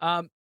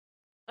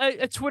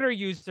 A Twitter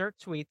user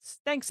tweets,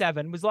 "Thanks,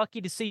 Evan. Was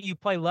lucky to see you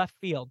play left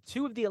field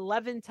 2 of the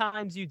 11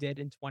 times you did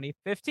in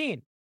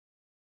 2015.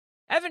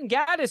 Evan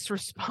Gattis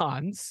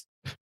responds,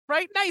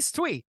 right? Nice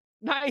tweet.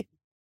 Nice.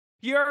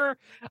 Pure.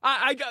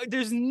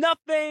 There's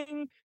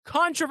nothing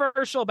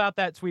controversial about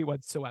that tweet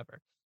whatsoever.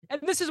 And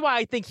this is why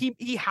I think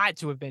he had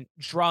to have been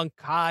drunk,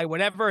 high,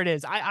 whatever it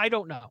is. I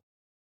don't know.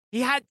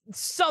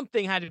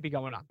 Something had to be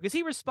going on, because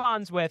he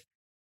responds with,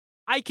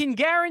 "I can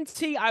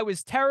guarantee I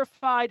was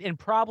terrified and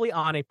probably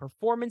on a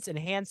performance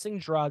enhancing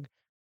drug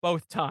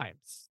both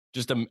times."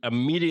 Just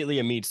immediately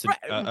amidst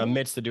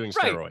to doing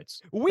Right.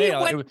 steroids. We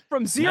went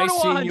from 0 nice to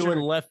seeing 100. you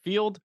in left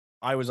field.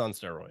 I was on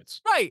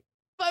steroids. Right.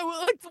 But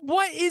like,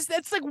 what is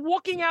that's like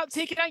walking out,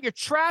 taking out your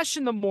trash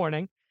in the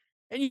morning,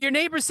 and your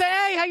neighbors say,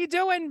 "Hey, how you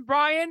doing,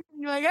 Brian?"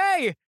 And you're like,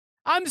 "Hey,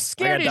 I'm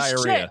scared as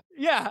shit. diarrhea.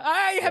 Yeah,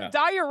 I have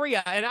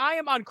diarrhea and I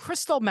am on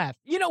crystal meth."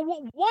 You know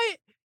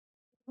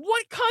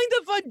what kind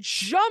of a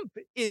jump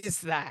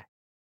is that?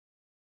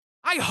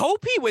 I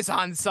hope he was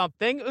on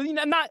something. You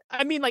know,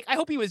 I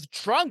hope he was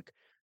drunk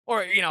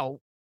or,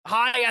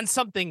 high on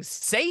something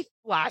safe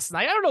last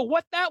night. I don't know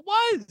what that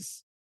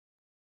was.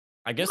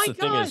 I guess My the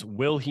thing God. is,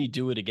 will he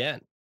do it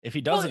again? If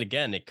he does it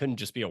again, it couldn't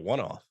just be a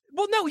one-off.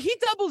 Well, no, he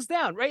doubles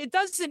down, right? It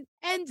doesn't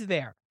end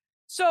there.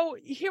 So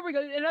here we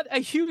go.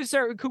 A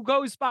user who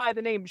goes by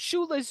the name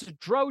Shoeless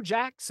Dro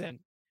Jackson.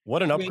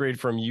 What an upgrade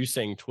from you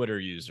saying Twitter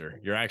user.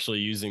 You're actually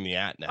using the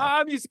 @ now.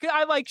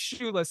 I like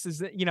Shoeless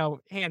as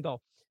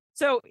handle.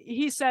 So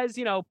he says,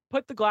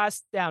 put the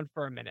glass down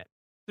for a minute.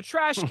 The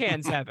trash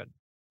can's heaven.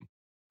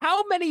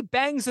 How many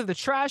bangs of the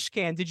trash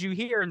can did you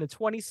hear in the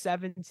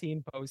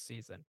 2017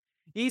 postseason?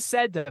 He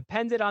said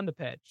depended on the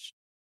pitch.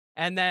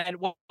 And then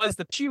what was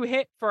the pitch you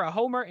hit for a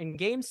homer in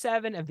Game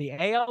 7 of the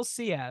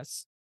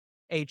ALCS?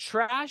 A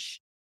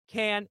trash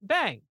can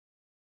bang.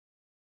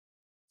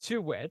 To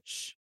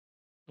which,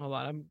 hold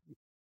on, I'm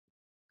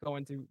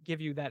going to give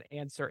you that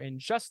answer in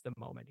just a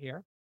moment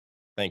here.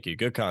 Thank you.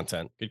 Good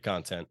content. Good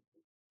content.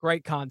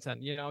 Great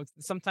content.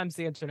 Sometimes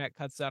the internet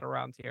cuts out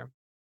around here.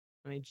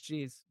 I mean,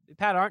 geez.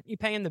 Pat, aren't you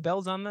paying the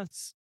bills on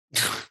this?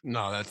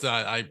 No, that's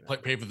not. I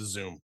pay for the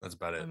Zoom. That's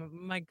about it.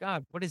 My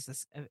God, what is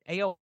this?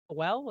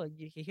 AOL?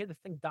 You hear the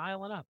thing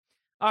dialing up.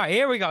 All right,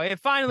 here we go. It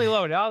finally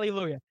loaded.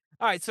 Hallelujah.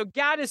 All right, so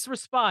Gaddis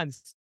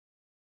responds,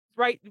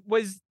 right,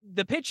 was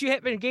the pitch you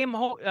hit in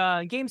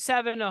game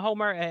 7, a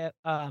homer,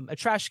 a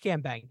trash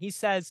can bang. He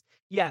says,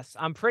 yes,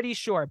 I'm pretty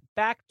sure.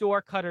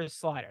 Backdoor cutter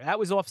slider. That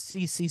was off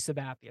CC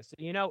Sabathia. So,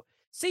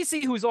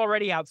 CC, who's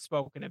already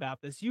outspoken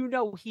about this,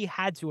 he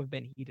had to have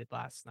been heated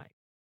last night.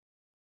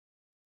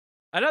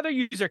 Another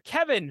user,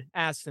 Kevin,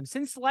 asked him,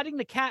 since letting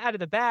the cat out of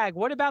the bag,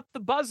 what about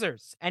the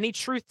buzzers? Any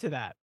truth to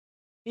that?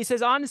 He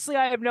says, honestly,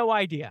 I have no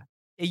idea.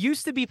 It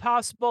used to be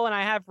possible, and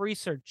I have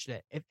researched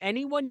it. If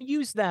anyone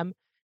used them,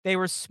 they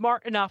were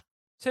smart enough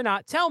to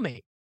not tell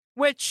me,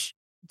 which,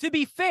 to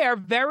be fair,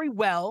 very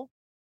well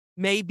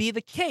may be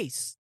the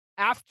case.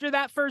 After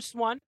that first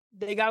one,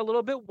 they got a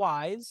little bit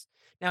wise.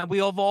 Now, we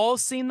have all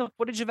seen the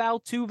footage of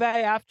Altuve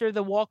after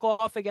the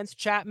walk-off against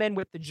Chapman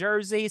with the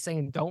jersey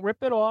saying, don't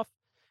rip it off.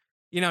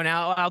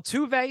 Now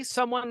Altuve,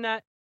 someone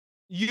that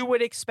you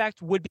would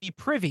expect would be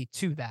privy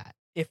to that,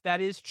 if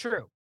that is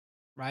true,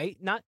 right?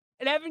 Not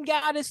and Evan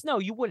Gattis, no,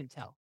 you wouldn't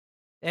tell.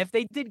 If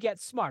they did get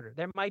smarter,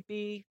 there might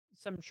be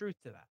some truth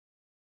to that.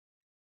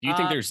 Do you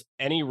think there's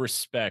any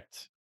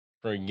respect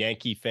for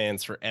Yankee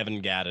fans for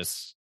Evan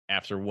Gattis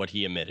after what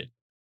he admitted?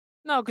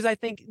 No, because I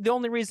think the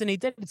only reason he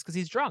did it is because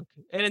he's drunk.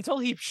 And until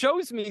he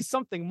shows me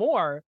something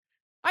more,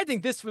 I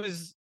think this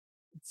was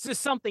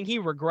just something he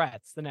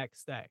regrets the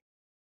next day.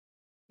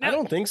 I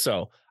don't think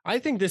so. I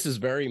think this is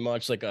very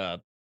much like I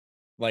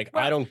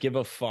don't give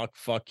a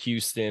fuck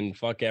Houston,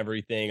 fuck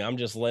everything. I'm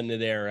just letting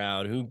it air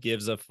out. Who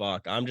gives a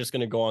fuck? I'm just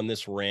gonna go on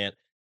this rant.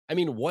 I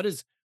mean, what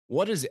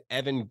does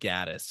Evan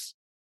Gattis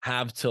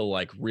have to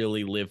like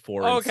really live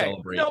for and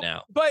celebrate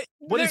now? But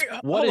what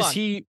is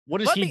he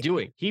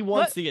doing? He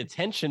wants the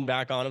attention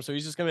back on him, so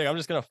he's just gonna I'm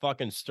just gonna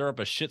fucking stir up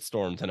a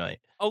shitstorm tonight.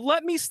 Oh,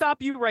 let me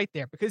stop you right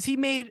there, because he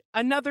made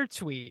another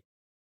tweet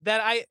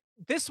that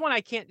this one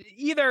I can't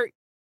either,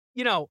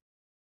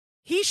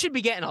 he should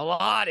be getting a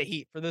lot of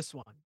heat for this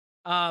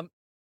one.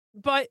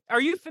 But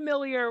are you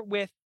familiar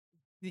with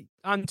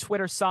on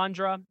Twitter,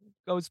 Sandra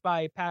goes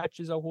by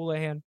Patches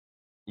O'Houlihan?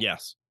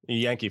 Yes. A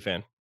Yankee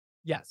fan.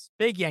 Yes.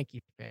 Big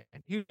Yankee fan.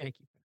 Huge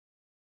Yankee fan.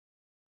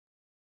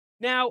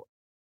 Now,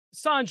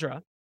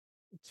 Sandra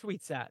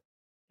tweets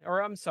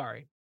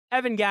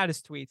Evan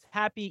Gattis tweets,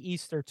 "Happy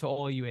Easter to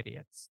all you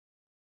idiots."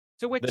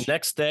 To which the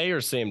next day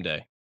or same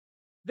day?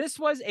 This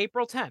was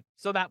April 10th.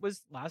 So that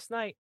was last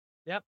night.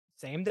 Yep.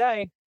 Same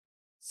day.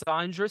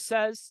 Sandra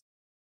says,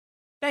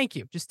 "Thank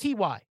you." Just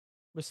TY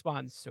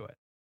responds to it.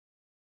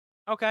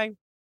 Okay.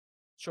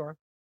 Sure.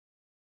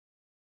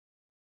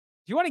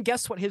 Do you want to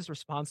guess what his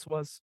response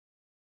was?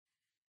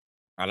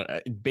 I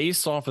don't,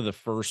 based off of the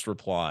first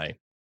reply,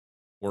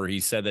 where he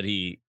said that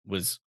he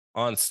was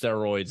on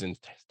steroids and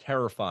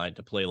terrified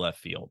to play left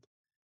field,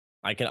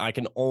 I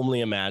can only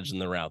imagine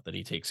the route that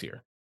he takes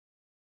here.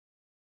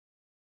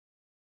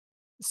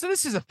 So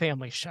this is a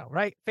family show,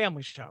 right?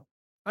 Family show.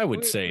 I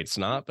would say it's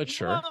not, but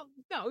sure. Well,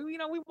 no, we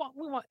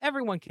want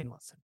everyone can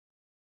listen.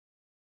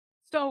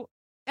 So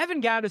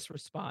Evan Gattis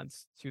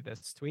responds to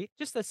this tweet,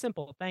 just a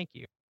simple thank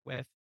you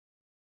with,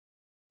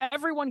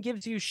 "Everyone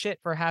gives you shit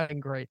for having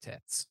great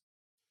tits."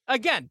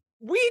 Again,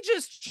 we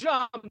just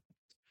jumped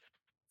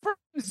from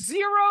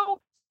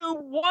 0 to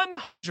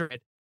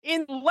 100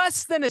 in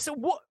less than a.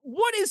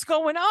 What is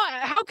going on?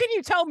 How can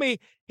you tell me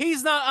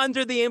he's not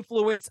under the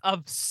influence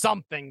of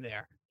something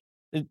there?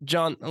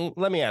 John,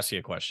 let me ask you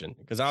a question,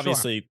 because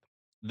obviously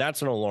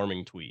that's an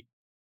alarming tweet.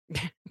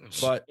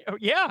 But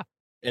yeah,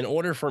 in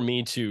order for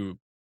me to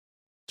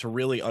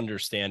really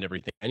understand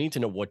everything, I need to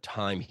know what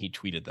time he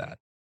tweeted that.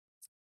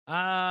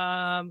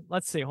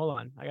 Let's see. Hold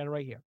on, I got it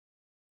right here.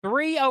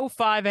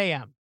 3:05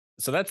 a.m.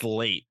 So that's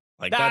late.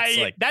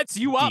 That's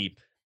you deep.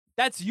 up.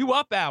 That's you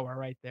up hour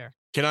right there.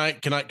 Can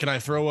I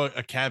throw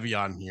a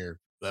caveat in here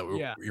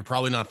that you're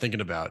probably not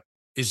thinking about?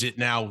 Is it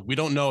now? We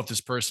don't know if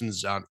this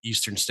person's on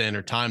Eastern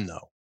Standard Time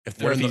though. If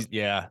they're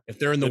if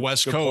they're in the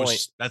West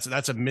Coast,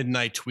 that's a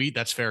midnight tweet.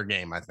 That's fair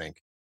game, I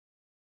think.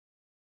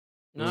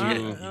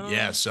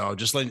 Yeah. So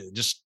just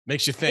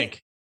makes you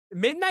think.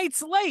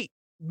 Midnight's late.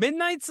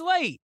 Midnight's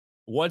late.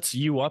 What's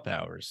you up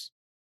hours?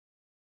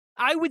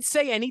 I would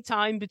say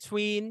anytime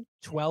between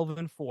 12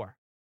 and 4.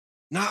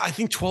 No, I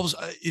think 12's.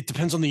 It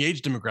depends on the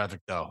age demographic,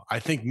 though. I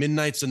think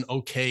midnight's an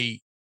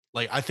okay.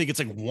 I think it's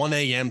like 1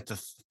 a.m.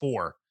 to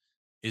 4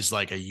 is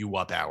like a you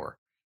up hour.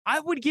 I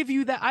would give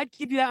you that. I'd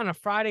give you that on a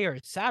Friday or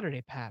a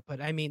Saturday, Pat.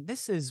 But I mean,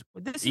 this is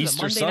Easter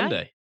a Monday Sunday.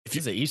 night. If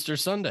it's an Easter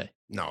Sunday,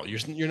 no, you're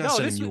not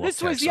sending you up.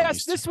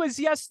 This was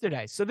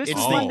yesterday. So this is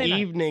Monday night.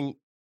 evening.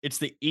 It's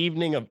the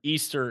evening of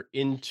Easter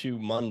into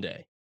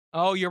Monday.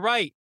 Oh, you're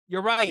right.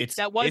 You're right. It's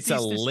Easter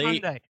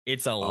Sunday.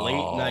 It's a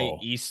late night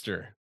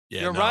Easter.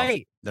 Yeah, you're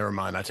right. Never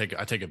mind. I take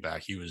it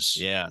back. He was.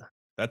 Yeah,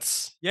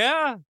 that's.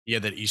 Yeah. He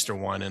had that Easter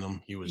wine in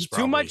him. He was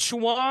too much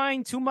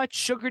wine, too much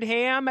sugared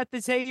ham at the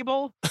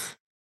table.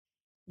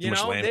 Too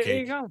much lamb cake. There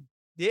you go.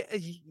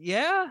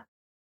 Yeah.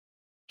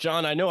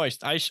 John, I know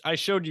I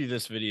showed you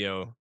this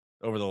video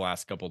over the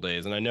last couple of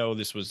days, and I know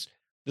this was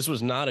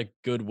not a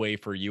good way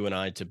for you and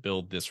I to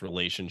build this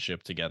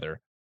relationship together.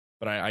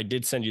 But I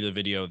did send you the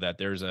video that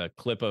there's a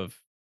clip of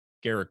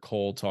Garrett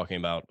Cole talking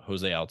about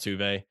Jose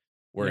Altuve,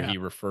 where he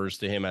refers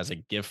to him as a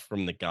gift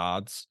from the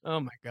gods. Oh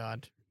my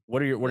God.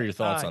 What are your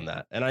thoughts on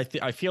that? And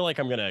I feel like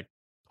I'm gonna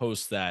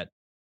post that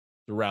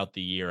throughout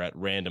the year at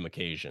random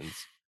occasions.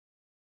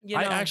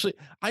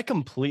 I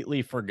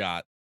completely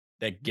forgot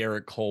that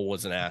Garrett Cole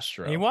was an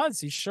Astro.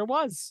 He sure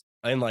was.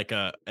 And like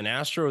an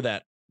Astro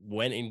that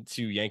went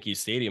into Yankee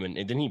Stadium, and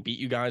didn't he beat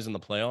you guys in the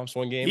playoffs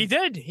one game? He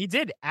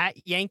did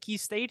at Yankee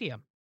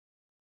Stadium.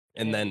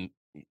 And then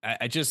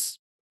I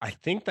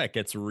think that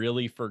gets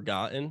really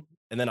forgotten.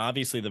 And then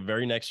obviously the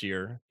very next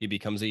year he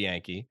becomes a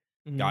Yankee.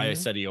 Guy I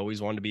said he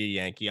always wanted to be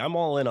a Yankee. I'm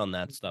all in on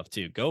that stuff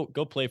too. Go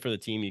play for the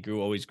team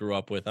you always grew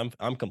up with.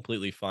 I'm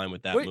completely fine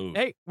with that move.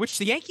 Hey, which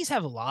the Yankees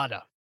have a lot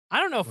of. I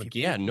don't know if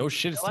no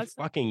shit, it's the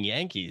fucking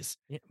Yankees.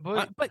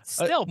 Yeah, but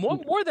still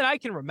more than I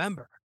can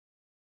remember.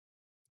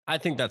 I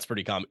think that's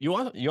pretty common. You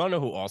want to know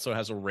who also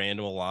has a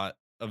random a lot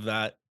of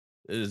that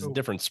is a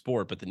different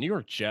sport, but the New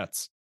York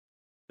Jets.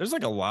 There's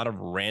like a lot of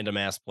random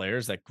ass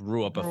players that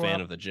grew up a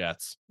fan of the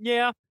Jets.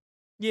 Yeah.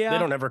 They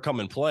don't ever come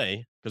and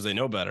play because they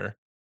know better,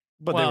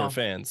 but they were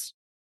fans.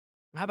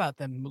 How about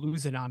them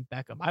losing on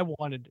Beckham? I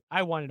wanted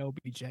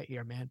OBJ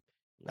here, man.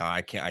 No,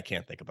 I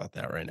can't think about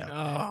that right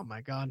now. Oh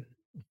my God.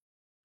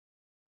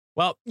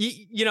 Well,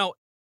 you know,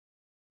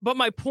 but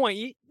my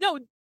point,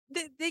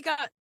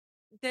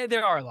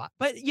 there are a lot,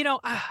 but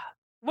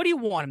what do you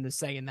want him to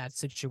say in that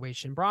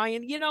situation,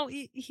 Brian?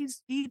 He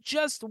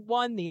just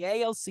won the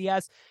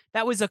ALCS.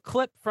 That was a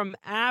clip from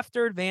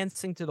after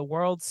advancing to the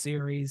World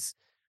Series.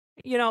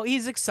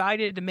 He's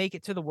excited to make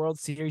it to the World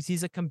Series.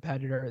 He's a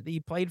competitor. He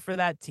played for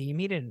that team.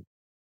 He didn't.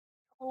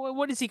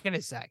 What is he going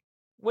to say?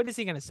 What is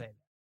he going to say?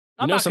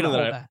 I'm not going to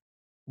hold that.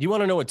 You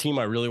want to know what team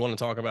I really want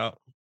to talk about?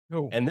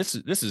 Who? And this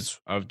is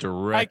a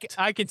direct.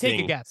 I can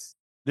take a guess.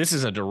 This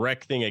is a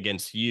direct thing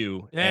against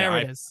you. There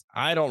it is.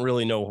 I don't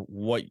really know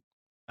what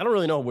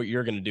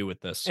you're going to do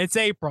with this. It's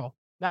April.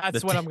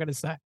 That's what I'm going to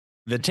say.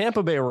 The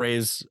Tampa Bay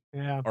Rays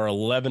are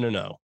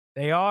 11-0.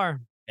 They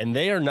are. And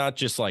they are not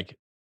just like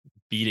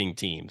beating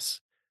teams.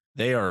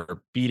 They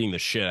are beating the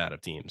shit out of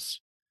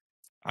teams.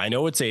 I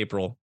know it's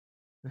April.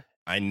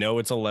 I know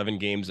it's 11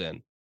 games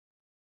in.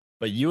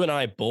 But you and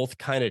I both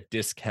kind of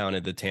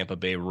discounted the Tampa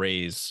Bay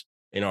Rays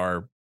in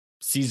our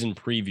season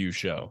preview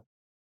show.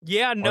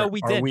 Yeah, no,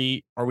 we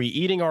did. Are we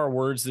eating our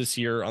words this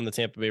year on the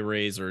Tampa Bay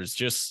Rays, or is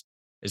just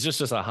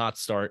a hot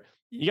start?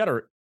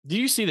 Do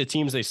you see the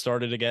teams they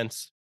started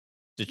against?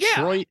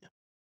 Detroit,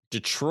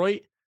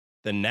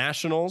 the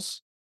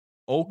Nationals,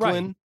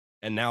 Oakland,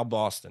 and now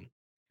Boston.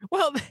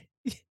 Well,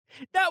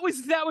 that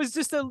was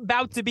just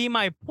about to be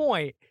my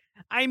point.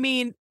 I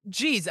mean,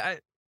 geez, they're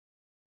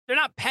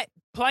not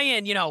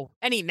playing,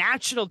 any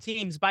national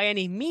teams by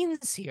any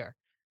means here.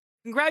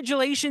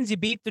 Congratulations, you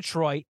beat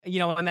Detroit,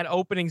 in that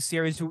opening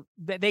series.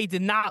 They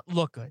did not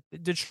look good.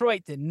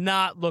 Detroit did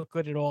not look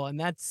good at all. And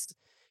that's,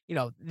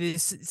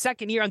 this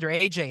second year under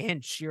AJ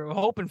Hinch, you're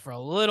hoping for a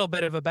little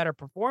bit of a better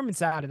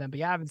performance out of them, but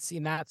you haven't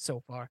seen that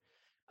so far.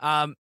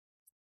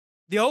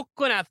 The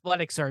Oakland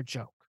Athletics are a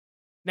joke.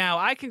 Now,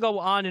 I can go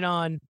on and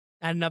on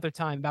at another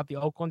time about the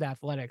Oakland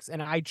Athletics,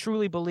 and I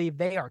truly believe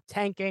they are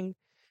tanking.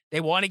 They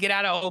want to get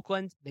out of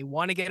Oakland. They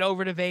want to get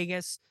over to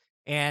Vegas,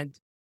 and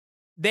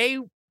they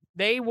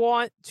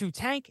want to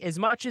tank as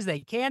much as they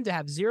can to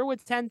have zero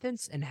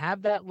attendance and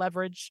have that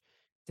leverage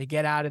to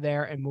get out of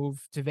there and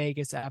move to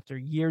Vegas after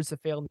years of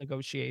failed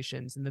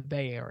negotiations in the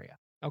Bay Area.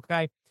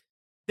 Okay.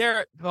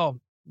 Oh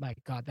my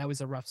God, that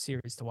was a rough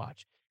series to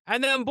watch.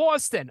 And then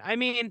Boston. I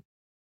mean,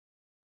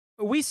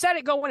 we said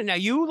it going in. Now,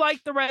 you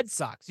like the Red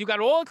Sox. You got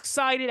all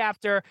excited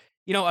after,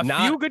 a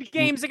few good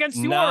games against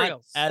the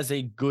Orioles. As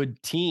a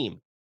good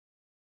team.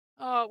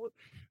 I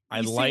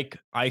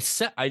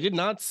did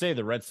not say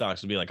the Red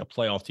Sox would be like a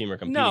playoff team or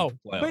competing for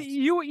playoffs. But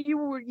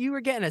you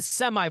were getting a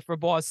semi for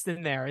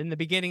Boston there in the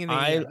beginning of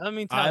the year. Let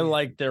me tell you. I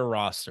like their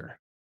roster.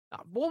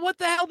 Well, what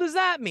the hell does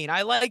that mean?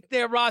 I like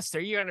their roster.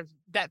 You're gonna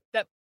that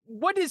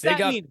what does that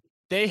mean?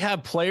 They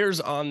have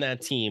players on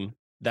that team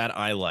that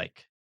I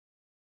like.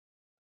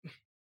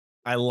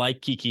 I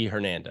like Kiki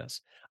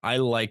Hernandez. I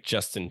like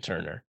Justin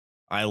Turner.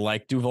 I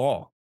like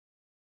Duvall.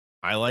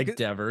 I like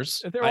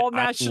Devers. They're all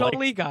National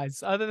League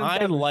guys. Other than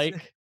Devers. I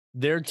like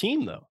their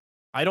team, though.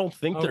 I don't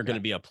think they're going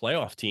to be a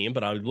playoff team,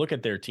 but I would look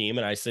at their team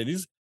and I say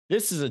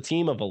this is a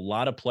team of a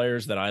lot of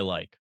players that I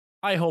like.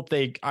 I hope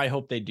they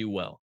do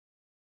well.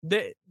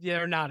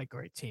 They're not a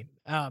great team.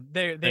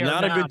 They're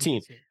not a good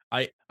team.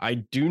 I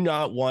do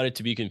not want it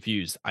to be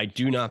confused. I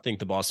do not think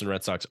the Boston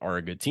Red Sox are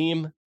a good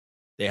team.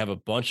 They have a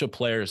bunch of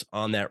players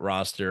on that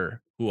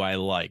roster who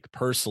I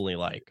personally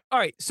like. All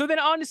right. So then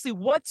honestly,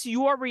 what's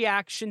your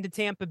reaction to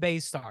Tampa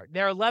Bay's start?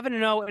 They're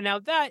 11-0. And now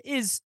that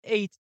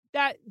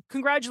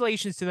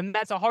congratulations to them.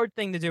 That's a hard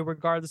thing to do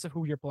regardless of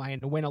who you're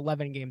playing, to win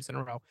 11 games in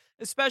a row,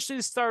 especially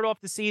to start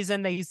off the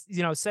season. They,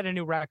 set a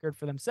new record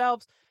for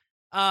themselves.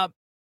 But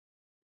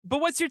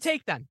what's your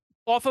take then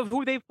off of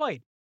who they've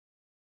played?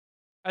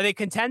 Are they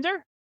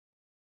contender?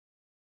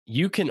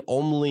 You got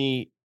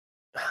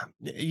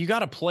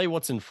to play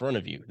what's in front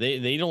of you.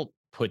 They don't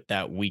put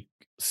that weak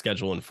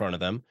schedule in front of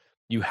them.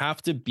 You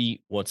have to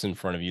beat what's in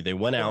front of you. They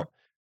went out,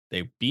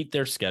 they beat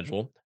their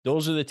schedule.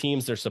 Those are the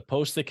teams they're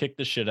supposed to kick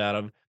the shit out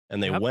of,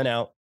 and they went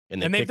out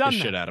and they kicked the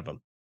shit out of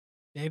them.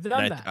 They've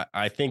done that.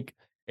 I think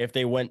if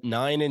they went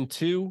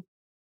 9-2,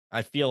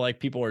 I feel like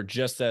people are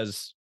just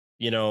as,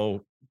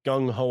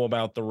 gung-ho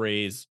about the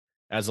Rays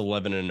as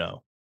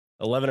 11-0.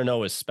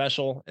 11-0 is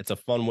special. It's a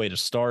fun way to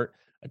start.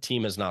 A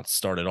team has not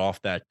started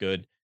off that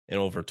good in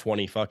over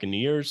 20 fucking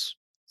years.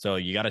 So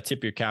you got to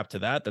tip your cap to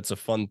that. That's a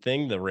fun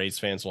thing. The Rays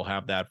fans will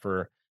have that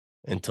for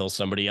until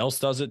somebody else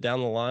does it down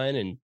the line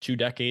in 2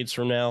 decades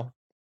from now.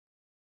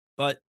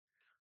 But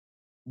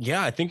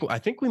yeah, I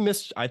think we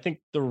missed. I think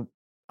the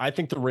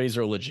Rays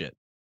are legit,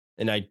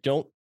 and I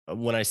don't.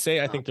 When I say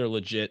I think they're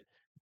legit,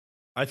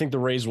 I think the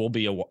Rays will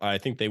be I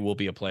think they will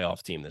be a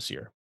playoff team this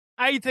year.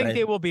 I think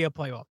they will be a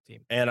playoff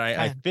team. And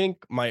I think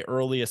my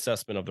early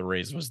assessment of the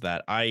Rays was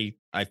that I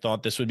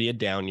thought this would be a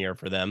down year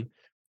for them.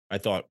 I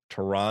thought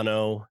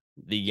Toronto,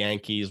 the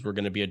Yankees were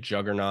going to be a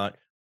juggernaut.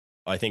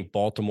 I think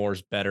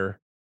Baltimore's better.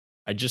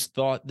 I just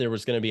thought there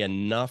was going to be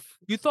enough.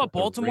 You thought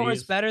Baltimore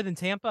is better than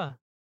Tampa?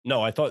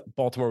 No, I thought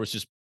Baltimore was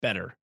just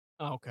better.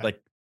 Oh, okay.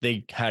 Like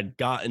they had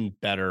gotten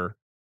better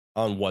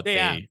on what they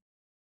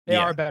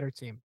are a better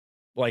team.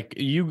 Like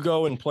you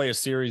go and play a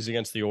series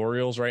against the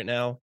Orioles right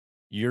now,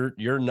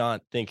 you're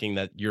not thinking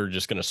that you're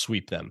just going to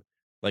sweep them.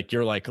 Like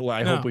you're like, well,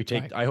 I hope we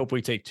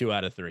take 2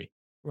 out of 3.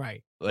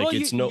 Right. Like well,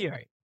 you're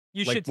right.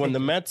 You like should when the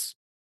Mets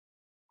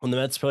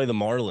play the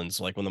Marlins,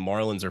 like when the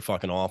Marlins are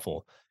fucking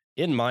awful,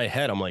 in my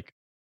head I'm like,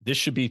 this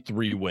should be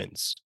 3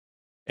 wins.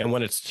 And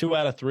when it's 2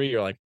 out of 3,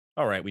 you're like,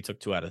 all right, we took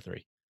 2 out of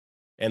 3.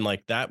 And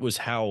like that was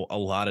how a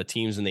lot of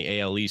teams in the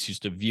AL East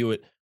used to view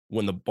it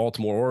when the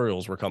Baltimore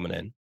Orioles were coming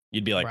in.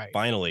 You'd be like,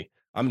 finally,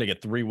 I'm going to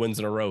get 3 wins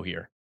in a row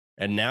here.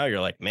 And now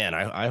you're like, man,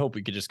 I hope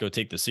we could just go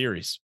take the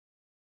series.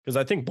 Because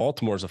I think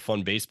Baltimore's a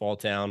fun baseball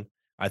town.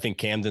 I think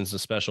Camden's a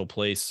special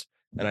place.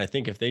 And I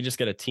think if they just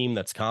get a team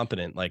that's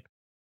competent, like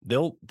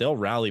they'll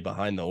rally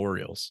behind the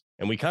Orioles.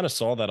 And we kind of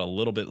saw that a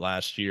little bit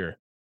last year.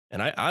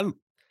 And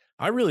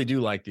I really do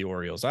like the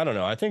Orioles. I don't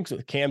know. I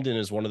think Camden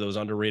is one of those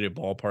underrated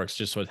ballparks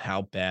just with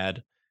how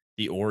bad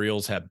the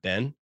Orioles have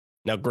been.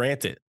 Now,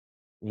 granted,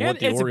 what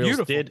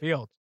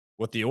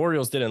the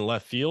Orioles did in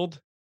left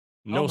field,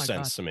 no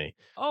sense to me.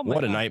 Oh my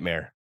God. A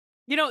nightmare.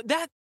 You know,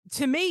 that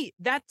to me,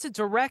 that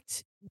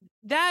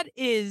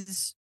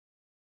is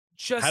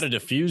just how to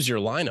diffuse your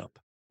lineup.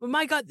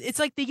 My God, it's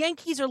like the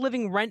Yankees are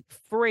living rent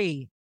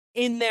free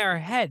in their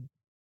head.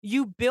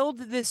 You build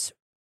this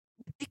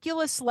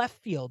ridiculous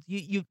left field.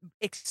 You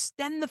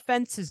extend the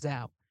fences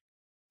out.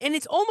 And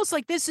it's almost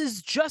like this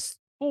is just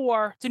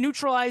to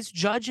neutralize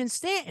Judge and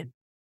Stanton.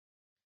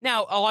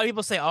 Now, a lot of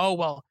people say, oh,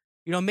 well,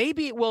 you know,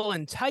 maybe it will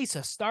entice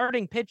a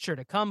starting pitcher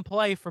to come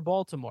play for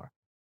Baltimore.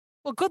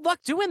 Well, good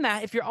luck doing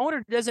that if your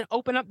owner doesn't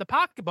open up the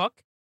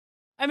pocketbook.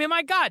 I mean,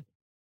 my God,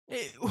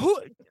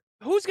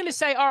 who's going to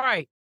say, all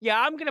right,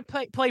 yeah, I'm going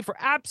to play for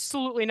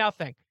absolutely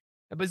nothing.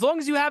 But as long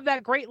as you have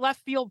that great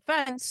left field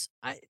fence,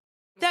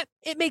 that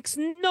it makes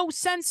no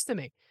sense to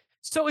me.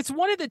 So it's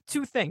one of the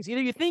two things.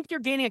 Either you think you're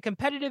gaining a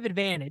competitive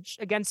advantage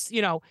against,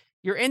 you know,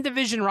 your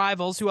in-division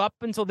rivals who up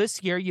until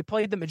this year, you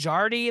played the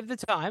majority of the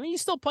time, and you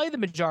still play the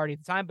majority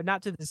of the time, but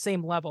not to the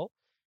same level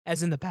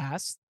as in the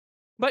past.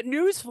 But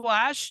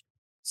newsflash,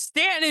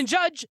 Stanton and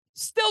Judge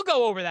still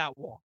go over that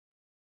wall.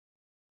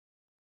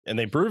 And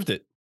they proved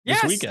it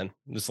this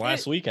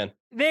last weekend.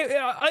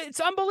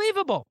 It's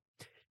unbelievable.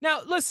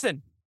 Now,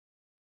 listen,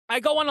 I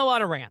go on a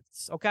lot of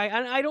rants, okay?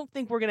 And I don't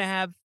think we're going to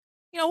have,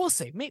 you know, we'll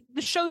see. Maybe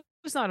the show's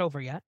not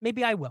over yet.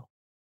 Maybe I will.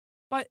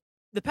 But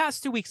the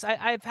past 2 weeks,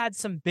 I've had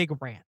some big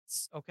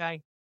rants,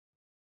 okay?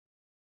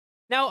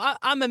 Now,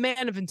 I'm a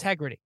man of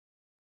integrity.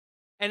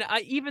 And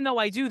even though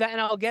I do that,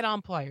 and I'll get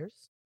on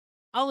players,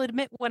 I'll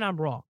admit when I'm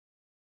wrong.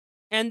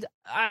 And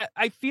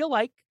I feel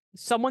like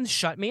someone's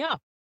shut me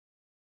up.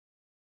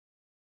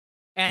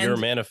 And you're a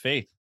man of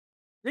faith.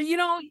 You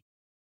know,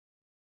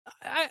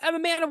 I'm a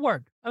man of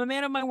word. I'm a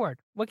man of my word.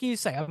 What can you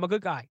say? I'm a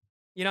good guy,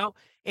 you know?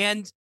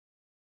 And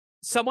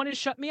someone has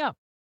shut me up.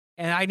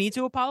 And I need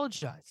to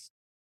apologize.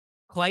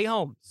 Clay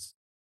Holmes.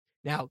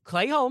 Now,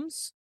 Clay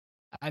Holmes,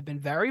 I've been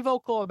very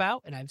vocal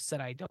about, and I've said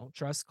I don't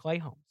trust Clay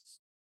Holmes.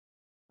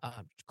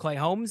 Clay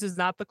Holmes is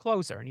not the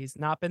closer, and he's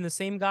not been the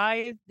same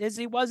guy as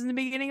he was in the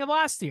beginning of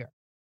last year.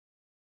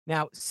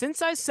 Now,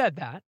 since I said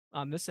that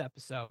on this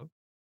episode,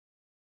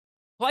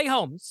 Clay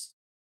Holmes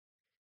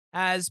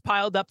has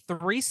piled up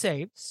 3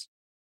 saves.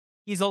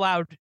 He's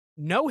allowed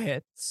no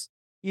hits.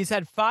 He's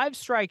had 5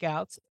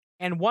 strikeouts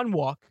and 1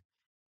 walk,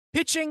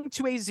 pitching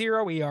to a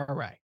 0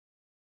 ERA.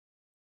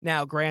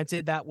 Now,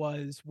 granted, that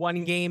was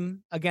 1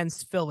 game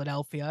against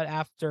Philadelphia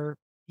after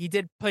he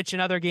did pitch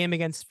another game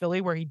against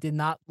Philly where he did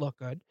not look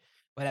good.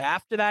 But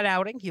after that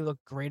outing, he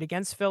looked great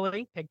against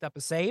Philly, picked up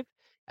a save,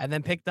 and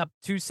then picked up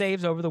 2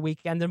 saves over the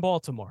weekend in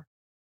Baltimore.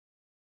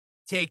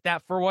 Take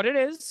that for what it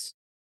is,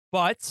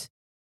 but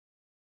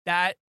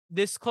that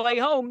this Clay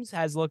Holmes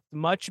has looked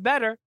much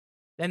better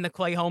than the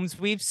Clay Holmes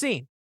we've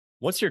seen.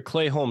 What's your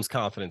Clay Holmes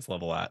confidence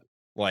level at?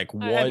 Like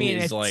 1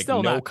 is like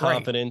no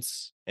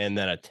confidence, and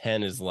then a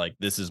 10 is like,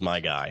 this is my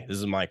guy. This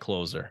is my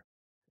closer.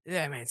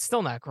 Yeah, I mean, it's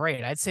still not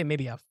great. I'd say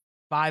maybe a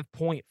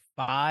 5.5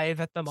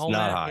 at the moment.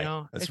 Not high. You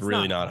know? It's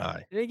really not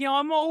high. You know,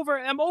 I'm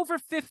over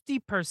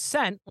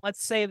 50%.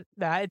 Let's say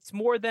that. It's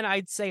more than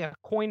I'd say a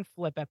coin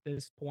flip at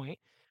this point.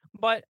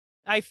 But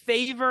I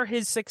favor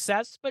his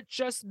success, but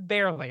just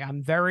barely.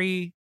 I'm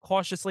very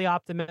cautiously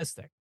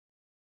optimistic.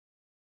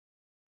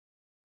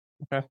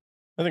 Okay.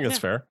 I think that's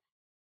fair.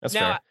 That's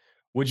fair.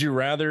 Would you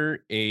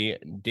rather a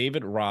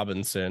David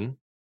Robinson,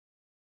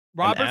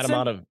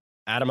 Robertson? an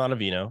Adam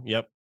Ottavino,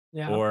 yep,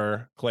 Yeah.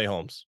 or Clay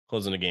Holmes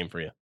closing the game for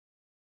you?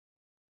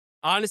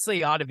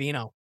 Honestly,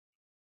 Ottavino.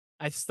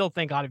 I still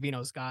think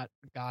Ottavino's got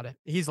it.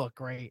 He's looked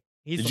great.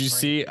 Did you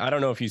see? I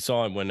don't know if you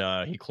saw it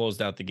when he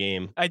closed out the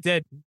game. I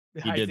did.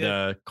 He did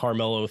the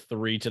Carmelo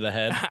 3 to the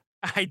head.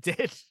 I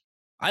did.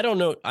 I don't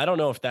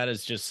know if that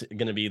is just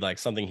going to be like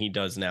something he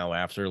does now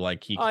after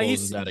like he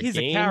closes out a game. He's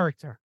a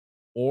character.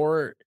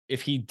 Or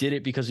if he did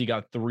it because he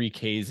got 3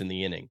 Ks in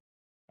the inning.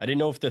 I didn't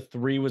know if the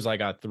 3 was I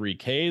got 3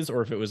 Ks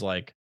or if it was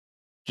like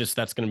just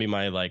that's going to be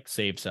my like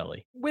save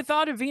Selly. With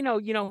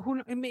Ottavino,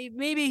 who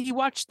maybe he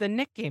watched the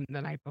Knick game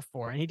the night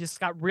before and he just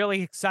got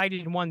really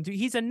excited and wanted to.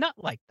 He's a nut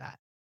like that.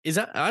 Is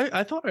that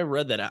I thought I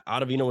read that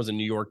Ottavino was a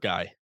New York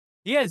guy.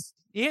 He is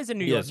a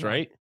New York. Yes,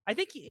 right? I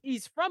think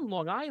he's from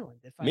Long Island.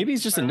 Maybe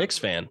he's just a Knicks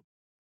fan.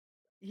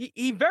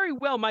 He very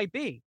well might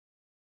be.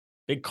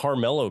 Big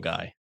Carmelo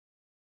guy.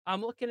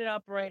 I'm looking it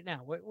up right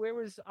now. Where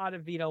was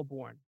Ottavino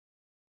born?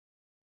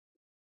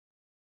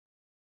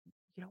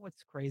 You know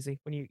what's crazy?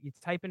 When you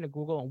type into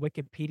Google and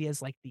Wikipedia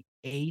is like the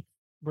 8th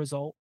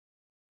result.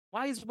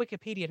 Why is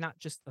Wikipedia not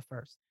just the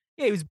first?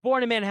 Yeah, he was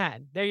born in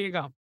Manhattan. There you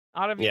go.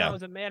 Ottavino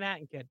was a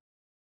Manhattan kid.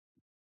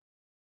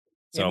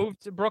 So, he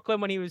moved to Brooklyn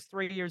when he was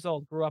 3 years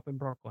old. Grew up in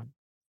Brooklyn.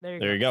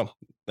 There you go.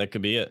 That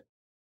could be it.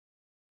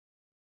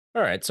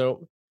 All right.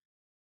 So,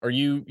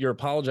 you're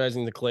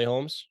apologizing to Clay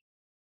Holmes?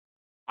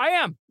 I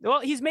am.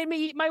 Well, he's made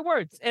me eat my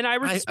words, and I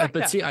respect that.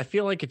 But see, I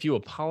feel like if you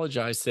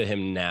apologize to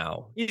him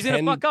now, he's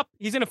gonna fuck up.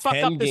 He's gonna fuck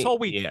up this whole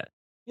week.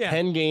 Yeah.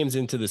 10 games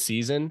into the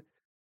season,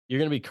 you're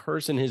gonna be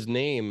cursing his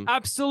name.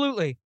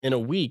 Absolutely. In a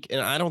week,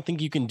 and I don't think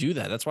you can do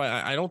that. That's why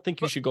I don't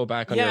think you should go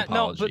back on your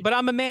apology. No, but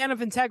I'm a man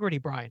of integrity,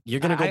 Brian.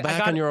 You're gonna go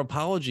back on your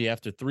apology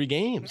after 3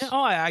 games.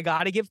 Oh, I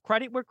gotta give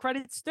credit where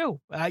credit's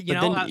due.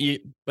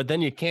 But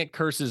then you can't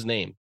curse his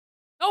name.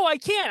 Oh, I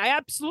can't. I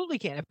absolutely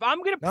can't. If I'm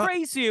going to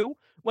praise you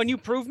when you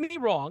prove me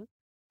wrong,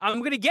 I'm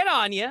going to get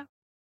on you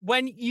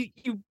when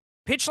you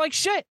pitch like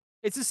shit.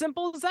 It's as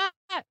simple as that.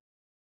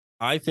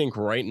 I think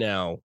right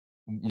now,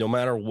 no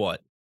matter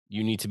what,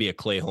 you need to be a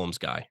Clay Holmes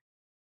guy.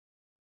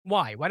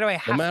 Why? Why do I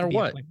have to be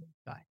a Clay Holmes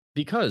guy?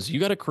 Because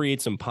you got to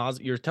create some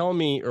positive. You're telling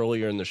me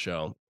earlier in the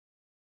show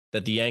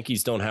that the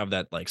Yankees don't have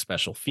that like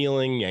special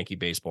feeling. Yankee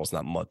baseball's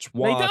not much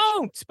watch. They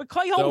don't. But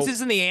Clay Holmes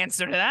isn't the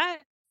answer to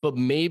that. But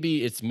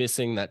maybe it's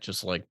missing that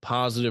just like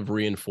positive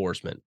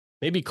reinforcement.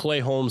 Maybe Clay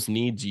Holmes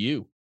needs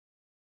you.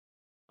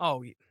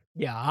 Oh,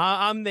 yeah.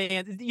 I'm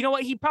the, you know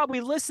what? He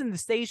probably listened to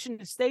station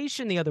to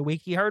station the other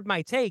week. He heard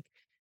my take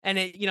and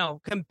it,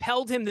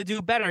 compelled him to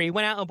do better. He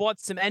went out and bought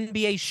some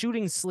NBA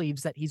shooting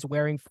sleeves that he's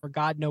wearing for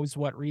God knows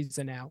what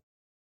reason now.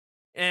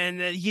 And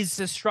he's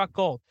just struck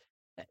gold.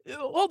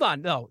 Hold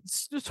on. No,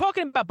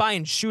 talking about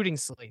buying shooting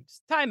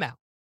sleeves. Time out.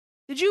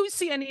 Did you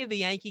see any of the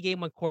Yankee game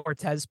when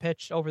Cortez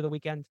pitched over the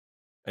weekend?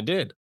 I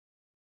did.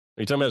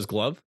 Are you talking about his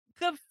glove?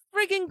 The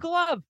friggin'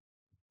 glove.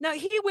 Now,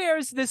 he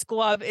wears this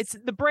glove.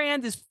 The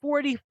brand is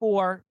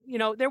 44.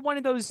 They're one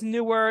of those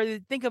newer,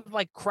 think of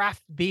like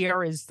craft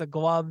beer as the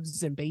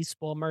gloves and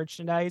baseball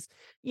merchandise.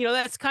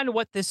 That's kind of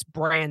what this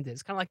brand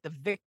is. Kind of like the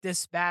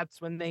Victus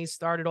bats when they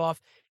started off.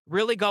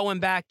 Really going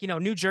back,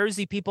 New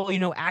Jersey people,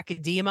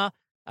 Academa,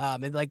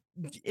 and like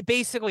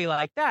basically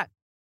like that.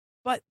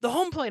 But the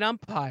home plate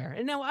umpire,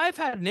 and now I've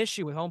had an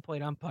issue with home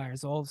plate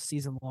umpires all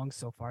season long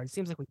so far. It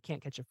seems like we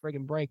can't catch a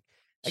friggin' break.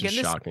 Again,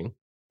 shocking.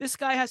 This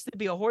guy has to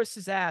be a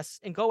horse's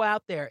ass and go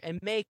out there and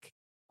make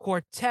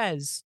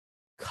Cortez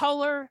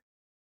color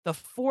the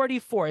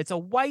 44. It's a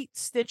white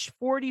stitch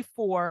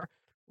 44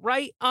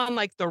 right on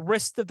like the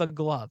wrist of the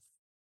glove.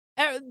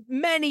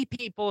 Many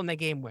people in the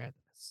game wear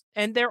this,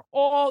 and they're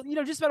all,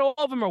 just about all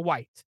of them are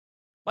white.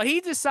 But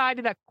he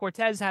decided that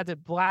Cortez had to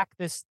black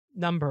this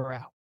number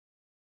out.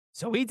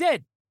 So he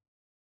did.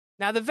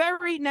 Now, the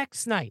very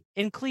next night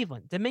in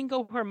Cleveland,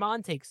 Domingo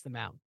Germán takes the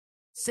mound.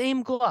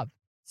 Same glove.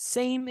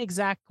 Same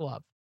exact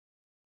glove.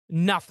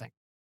 Nothing.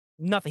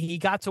 He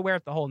got to wear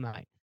it the whole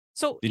night.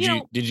 So did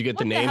you get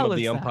the name of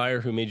the umpire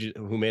who made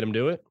him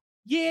do it?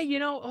 Yeah,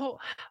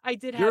 I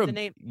did have the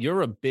name.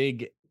 You're a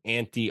big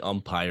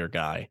anti-umpire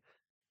guy.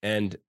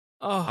 And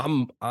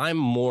I'm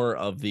more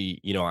of the,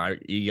 you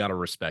got to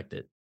respect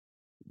it.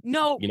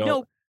 No.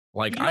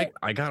 I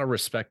got to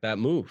respect that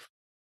move.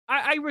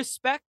 I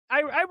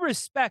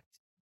respect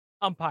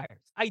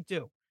umpires. I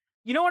do.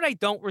 You know what I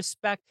don't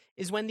respect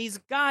is when these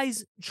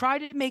guys try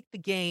to make the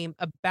game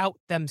about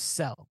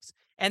themselves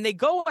and they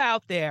go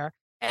out there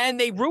and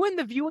they ruin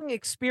the viewing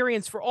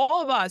experience for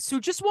all of us who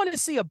just want to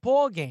see a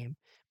ball game,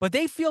 but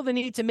they feel the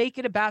need to make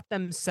it about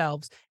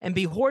themselves and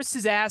be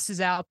horses'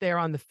 asses out there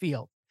on the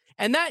field.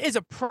 And that is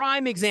a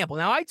prime example.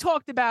 Now, I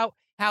talked about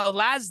how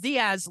Laz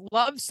Diaz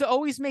loves to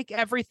always make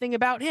everything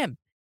about him.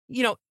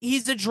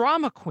 He's a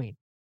drama queen.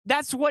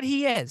 That's what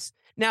he is.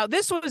 Now,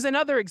 this was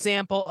another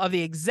example of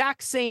the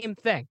exact same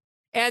thing.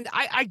 And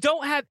I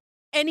don't have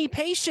any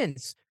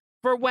patience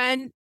for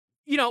when,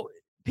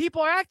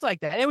 people act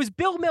like that. And it was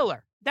Bill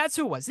Miller. That's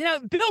who it was.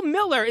 Bill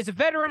Miller is a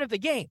veteran of the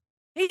game.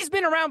 He's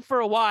been around for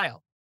a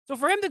while. So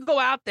for him to go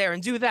out there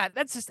and do that,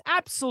 that's just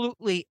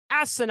absolutely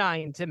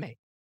asinine to me.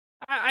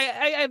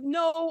 I have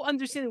no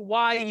understanding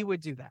why he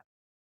would do that.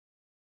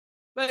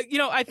 But,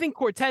 I think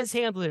Cortez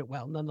handled it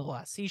well,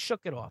 nonetheless. He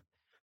shook it off.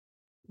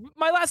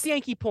 My last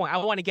Yankee point I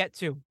want to get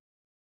to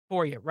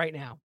for you right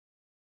now.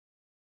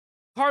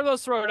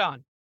 Carlos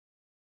Rodon.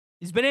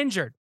 He's been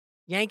injured.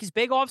 Yankees'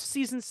 big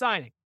offseason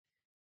signing.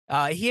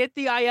 He hit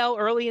the IL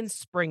early in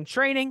spring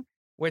training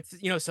with,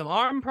 some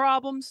arm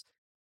problems.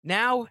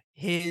 Now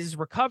his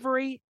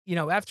recovery,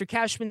 after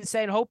Cashman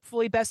saying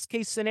hopefully best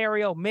case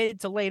scenario mid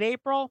to late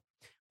April.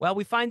 Well,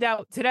 we find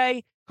out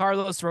today,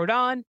 Carlos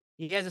Rodon,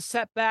 he has a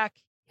setback.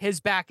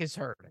 His back is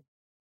hurting.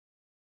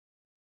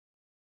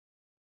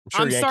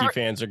 I'm sure Yankee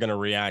fans are going to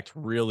react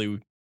really,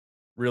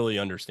 really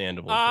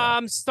understandably.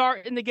 I'm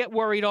starting to get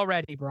worried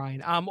already,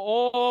 Brian.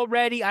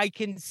 I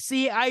can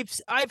see,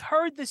 I've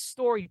heard this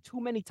story too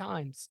many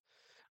times.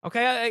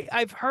 Okay.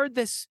 I've heard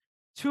this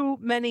too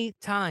many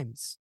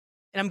times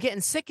and I'm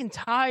getting sick and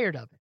tired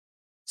of it.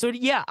 So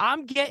yeah,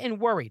 I'm getting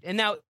worried. And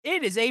now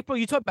it is April.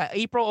 You talk about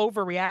April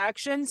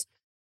overreactions.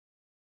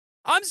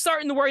 I'm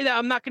starting to worry that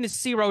I'm not going to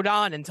see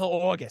Rodon until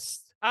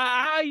August.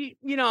 I'm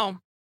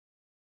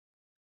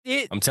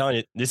telling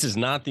you, this is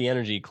not the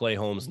energy Clay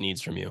Holmes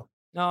needs from you.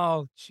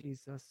 Oh,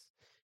 Jesus.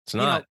 It's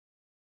not.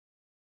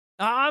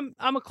 I'm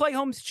a Clay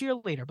Holmes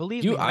cheerleader,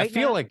 believe me. I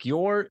feel like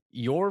your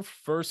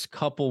first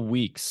couple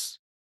weeks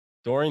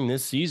during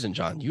this season,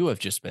 John, you have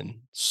just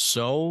been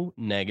so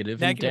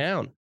negative. And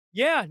down.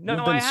 Yeah, no,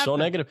 you've been so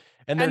negative.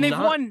 And they've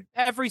won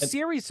every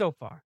series so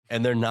far.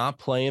 And they're not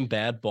playing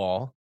bad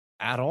ball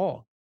at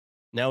all.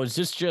 Now, is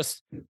this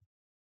just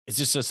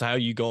how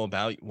you go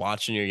about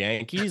watching your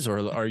Yankees,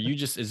 or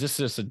is this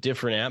just a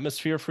different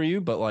atmosphere for you?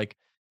 But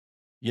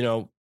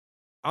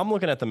I'm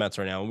looking at the Mets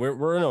right now, and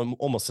we're in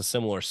almost a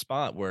similar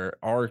spot where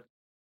our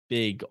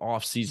big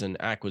offseason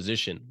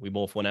acquisition,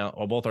 both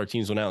our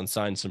teams went out and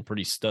signed some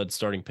pretty stud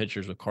starting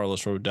pitchers with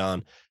Carlos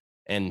Rodon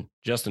and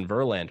Justin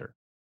Verlander.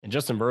 And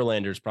Justin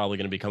Verlander is probably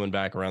going to be coming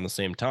back around the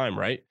same time,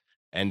 right?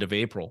 End of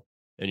April.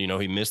 And,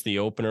 he missed the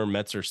opener.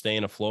 Mets are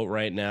staying afloat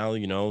right now.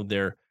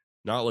 They're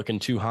not looking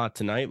too hot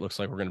tonight. Looks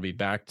like we're going to be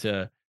back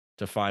to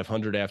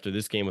 500 after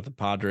this game with the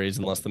Padres,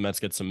 unless the Mets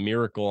get some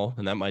miracle,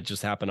 and that might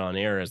just happen on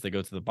air as they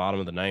go to the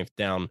bottom of the ninth,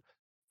 down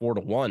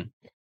 4-1.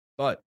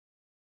 But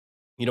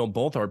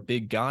both our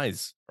big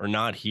guys are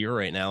not here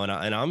right now,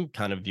 and I'm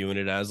kind of viewing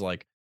it as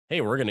like,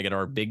 hey, we're going to get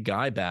our big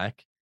guy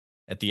back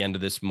at the end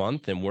of this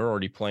month, and we're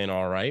already playing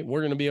all right. We're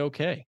going to be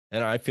okay.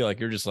 And I feel like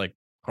you're just like,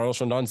 Carlos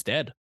Rodon's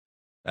dead.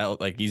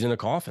 Like he's in a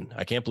coffin.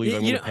 I can't believe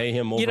I'm going to pay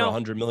him over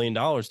 $100 million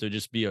to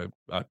just be a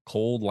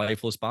cold,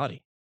 lifeless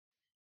body.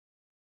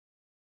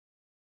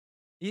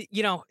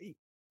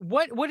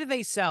 What do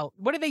they sell?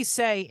 What do they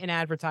say in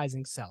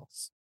advertising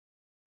sells?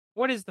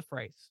 What is the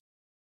phrase?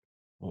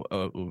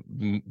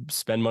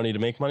 Spend money to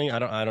make money. I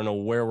don't know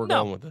where we're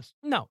going with this.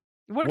 No.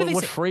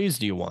 What phrase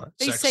do you want?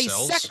 They say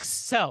sex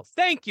sells.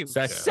 Thank you.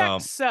 Sex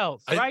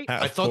sells, right?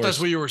 I thought that's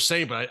what you were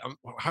saying, but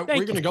how are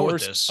we going to go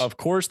with this? Of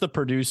course, the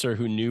producer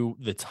who knew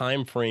the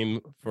time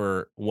frame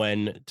for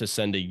when to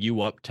send a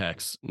 "you up"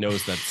 text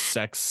knows that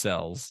sex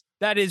sells.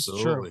 That is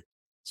true.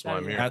 That's why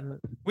I'm here.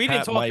 We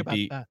didn't talk about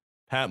that.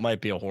 Pat might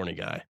be a horny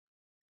guy.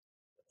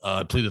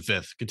 Plead the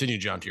fifth. Continue,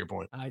 John, to your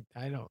point. I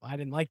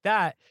didn't like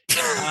that.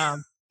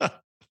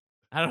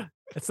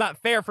 It's not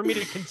fair for me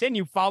to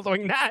continue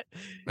following that.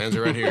 Hands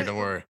are right here. Don't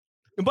worry.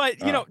 But,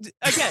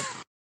 again,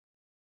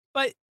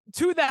 but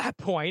to that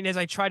point, as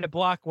I try to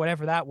block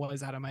whatever that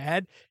was out of my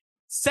head,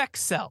 sex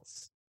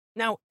sells.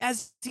 Now,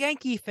 as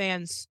Yankee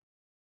fans,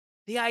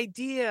 the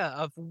idea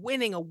of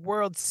winning a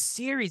World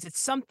Series, it's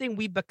something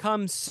we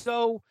become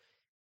so,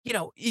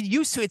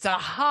 used to. It's a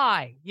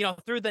high,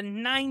 through the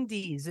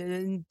 90s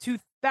and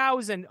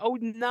 2000,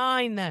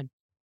 09 then,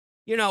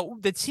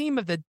 the team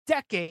of the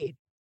decade.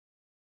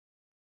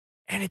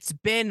 And it's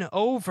been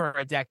over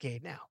a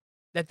decade now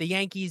that the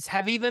Yankees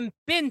have even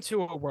been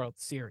to a World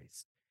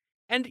Series.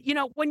 And,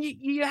 when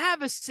you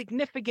have a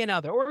significant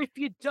other, or if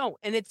you don't,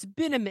 and it's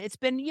been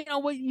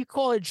what you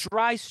call a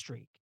dry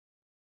streak.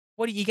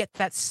 What do you get?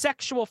 That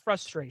sexual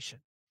frustration.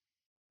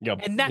 You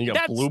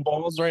got blue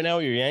balls right now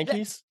with your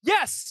Yankees?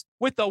 Yes,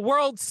 with the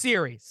World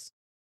Series.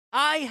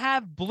 I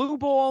have blue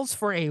balls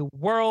for a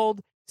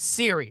World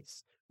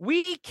Series.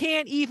 We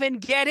can't even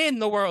get in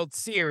the World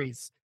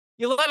Series,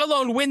 let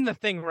alone win the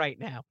thing right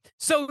now.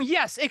 So,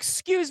 yes,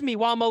 excuse me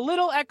while I'm a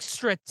little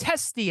extra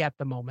testy at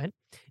the moment,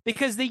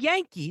 because the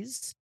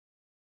Yankees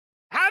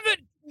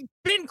haven't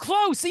been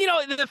close.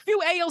 The few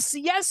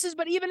ALCSs,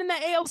 but even in the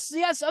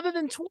ALCS, other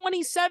than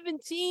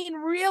 2017,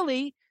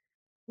 really,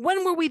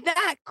 when were we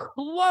that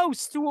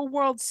close to a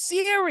World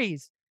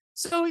Series?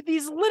 So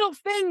these little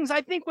things,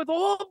 I think, with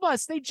all of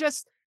us, they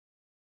just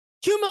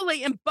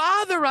accumulate and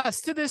bother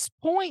us to this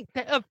point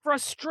of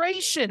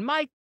frustration.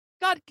 My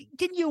God,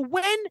 can you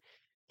win?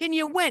 Can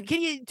you win?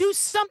 Can you do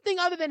something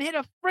other than hit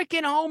a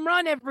freaking home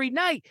run every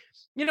night?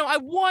 I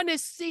want to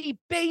see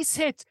base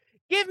hits.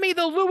 Give me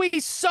the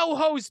Luis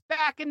Sohos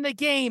back in the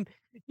game.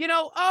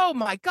 Oh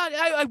my God,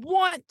 I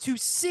want to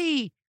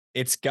see.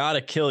 It's got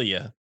to kill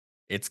you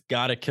it's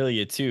gotta kill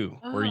you too,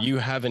 where you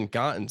haven't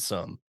gotten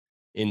some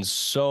in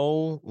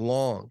so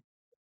long,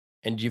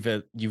 and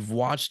you've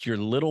watched your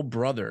little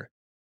brother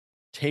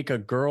take a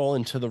girl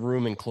into the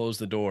room and close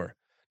the door.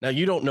 Now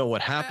you don't know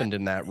what happened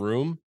in that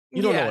room.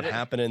 You don't know what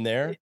happened in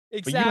there, but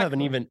exactly. you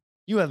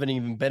haven't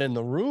even been in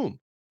the room.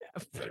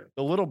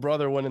 The little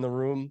brother went in the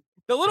room.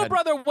 The little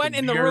brother went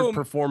in the room.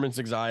 Performance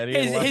anxiety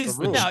and left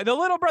the room. No, the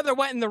little brother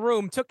went in the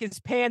room, took his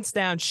pants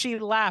down. She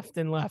laughed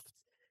and left.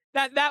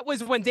 That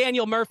was when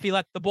Daniel Murphy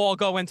let the ball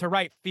go into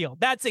right field.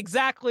 That's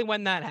exactly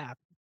when that happened.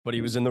 But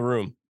he was in the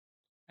room.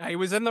 He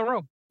was in the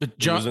room.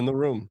 He was in the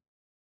room.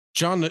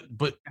 John,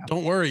 but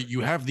don't worry,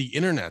 you have the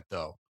internet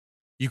though.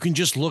 You can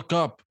just look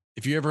up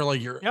if you ever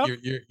like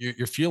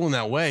you're feeling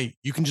that way.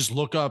 You can just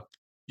look up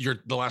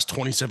the last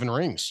 27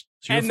 rings.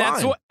 So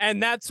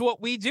that's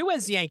what we do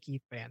as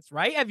Yankee fans,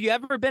 right? Have you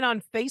ever been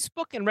on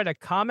Facebook and read a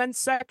comment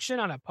section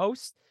on a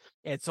post?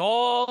 It's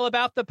all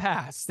about the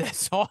past.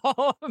 It's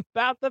all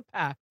about the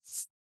past.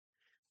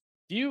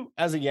 Do you,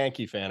 as a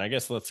Yankee fan, I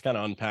guess let's kind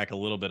of unpack a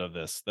little bit of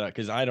this,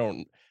 because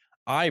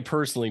I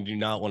personally do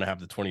not want to have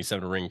the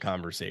 27 ring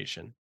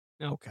conversation.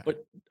 Okay.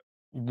 But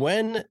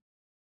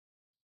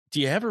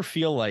do you ever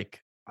feel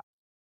like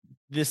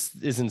this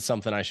isn't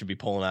something I should be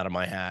pulling out of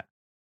my hat?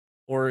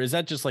 Or is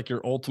that just like your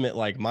ultimate,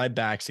 like, my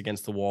back's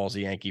against the wall as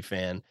a Yankee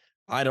fan?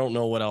 I don't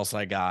know what else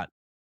I got.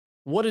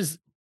 What does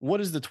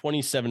the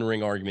 27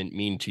 ring argument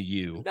mean to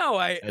you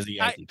as a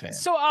Yankee fan?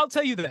 So I'll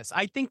tell you this.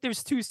 I think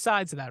there's two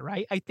sides of that,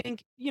 right? I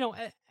think,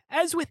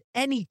 as with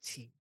any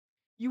team,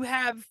 you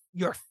have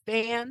your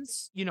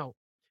fans,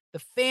 the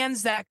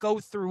fans that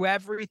go through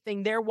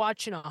everything. They're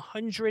watching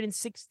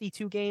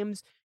 162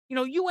 games.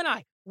 You and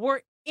I, we're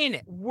in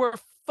it. We're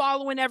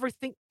following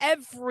everything,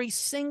 every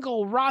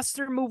single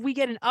roster move. We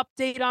get an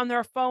update on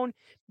their phone.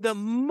 The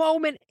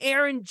moment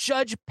Aaron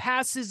Judge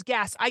passes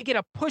gas, I get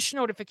a push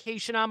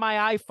notification on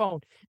my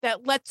iPhone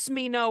that lets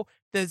me know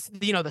the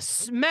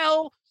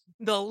smell,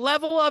 the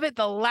level of it,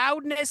 the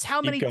loudness,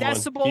 how many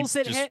decibels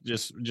it hit.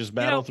 Just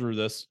battle through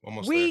this.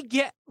 Almost we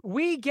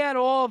get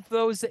all of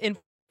those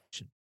information.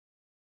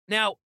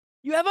 Now,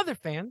 you have other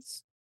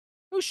fans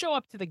who show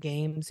up to the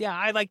games. Yeah,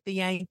 I like the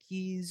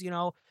Yankees,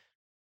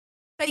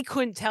 They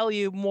couldn't tell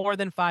you more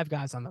than 5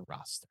 guys on the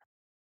roster.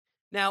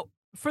 Now,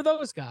 for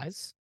those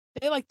guys,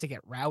 they like to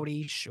get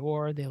rowdy,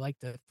 sure. They like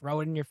to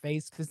throw it in your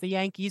face because the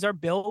Yankees are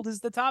billed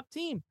as the top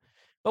team.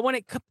 But when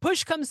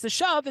push comes to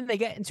shove and they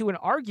get into an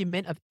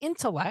argument of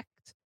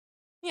intellect,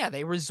 yeah,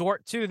 they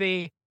resort to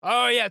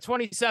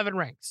 27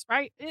 rings,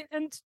 right?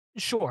 And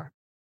sure,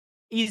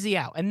 easy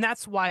out. And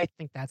that's why I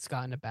think that's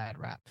gotten a bad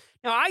rap.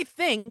 Now, I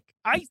think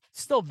I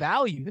still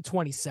value the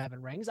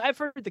 27 rings. I've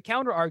heard the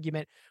counter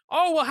argument.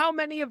 Oh, well, how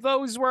many of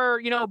those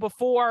were,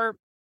 before,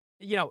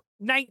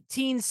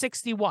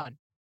 1961?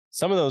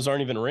 Some of those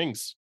aren't even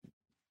rings.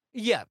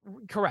 Yeah,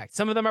 correct.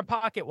 Some of them are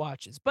pocket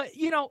watches. But,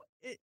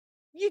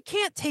 you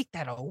can't take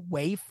that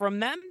away from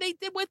them. They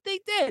did what they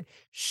did.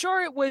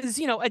 Sure, it was,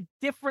 a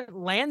different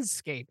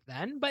landscape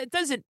then, but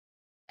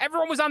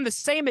everyone was on the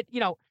same,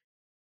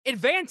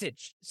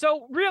 advantage.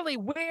 So really,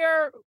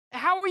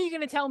 how are you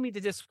going to tell me to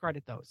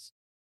discredit those?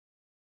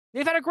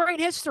 They've had a great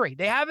history.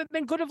 They haven't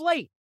been good of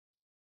late.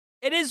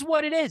 It is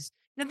what it is.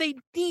 Now they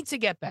need to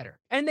get better,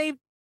 and they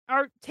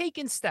are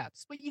taking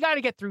steps, but you got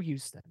to get through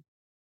Houston.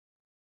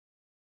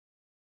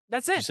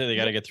 That's it. You say they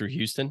got to get through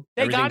Houston?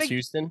 Everything's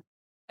Houston?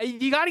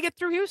 You got to get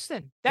through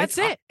Houston. That's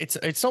it.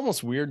 It's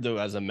almost weird, though,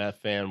 as a Mets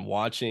fan,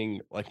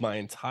 watching like my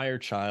entire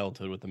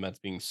childhood with the Mets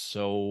being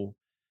so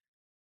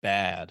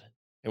bad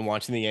and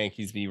watching the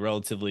Yankees be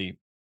relatively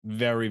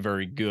very,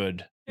 very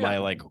good my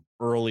like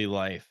early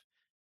life,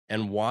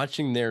 and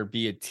watching there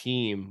be a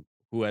team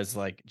who has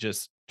like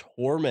just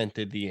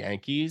tormented the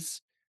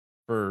Yankees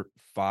for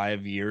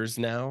 5 years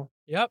now.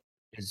 Yep.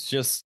 It's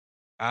just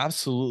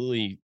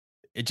absolutely,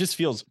 it just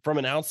feels, from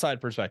an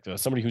outside perspective,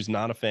 as somebody who's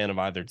not a fan of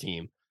either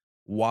team,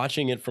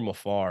 watching it from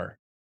afar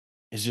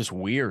is just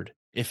weird.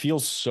 It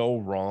feels so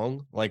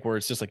wrong, like where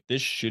it's just like,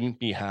 this shouldn't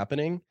be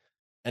happening.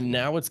 And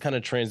now it's kind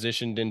of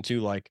transitioned into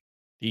like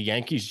the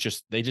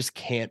Yankees they just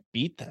can't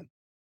beat them.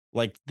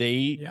 Like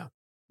they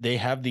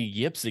have the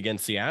yips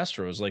against the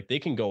Astros. Like they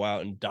can go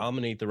out and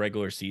dominate the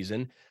regular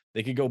season.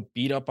 They could go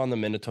beat up on the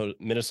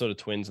Minnesota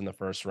Twins in the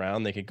first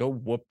round. They could go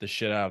whoop the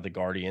shit out of the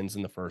Guardians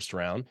in the first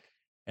round.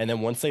 And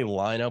then once they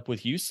line up with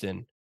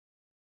Houston,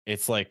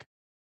 it's like,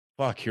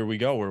 fuck, here we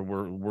go.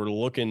 We're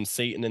looking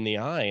Satan in the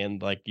eye,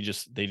 and like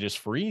they just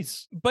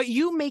freeze. But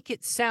you make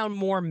it sound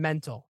more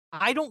mental.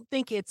 I don't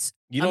think it's.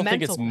 You don't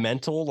think it's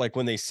mental, like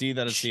when they see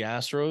that it's the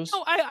Astros?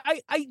 No,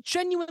 I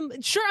genuinely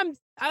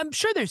I'm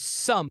sure there's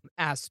some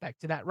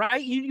aspect to that,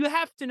 right? You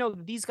have to know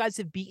that these guys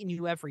have beaten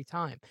you every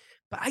time.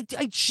 But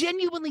I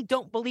genuinely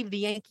don't believe the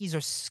Yankees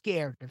are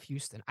scared of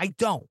Houston. I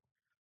don't.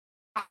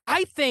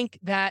 I think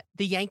that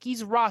the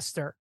Yankees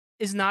roster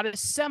is not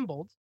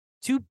assembled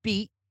to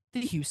beat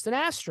the Houston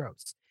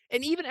Astros.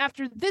 And even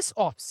after this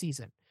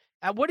offseason,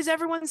 what does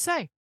everyone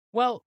say?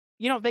 Well,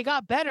 they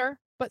got better,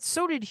 but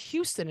so did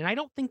Houston. And I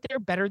don't think they're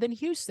better than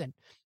Houston.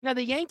 Now,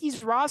 the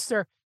Yankees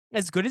roster,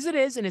 as good as it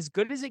is, and as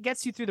good as it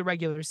gets you through the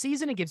regular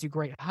season, it gives you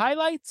great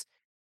highlights.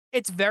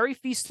 It's very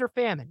feast or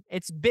famine.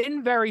 It's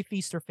been very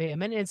feast or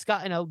famine, and it's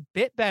gotten a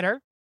bit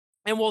better.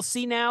 And we'll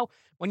see now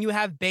when you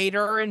have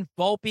Bader and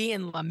Volpe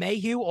and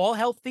LeMahieu all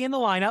healthy in the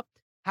lineup,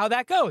 how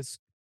that goes.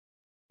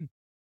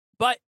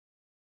 But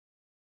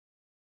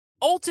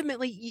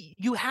ultimately,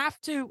 you have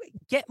to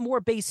get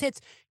more base hits.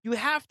 You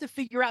have to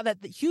figure out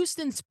that the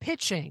Houston's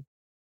pitching,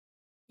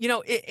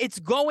 it's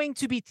going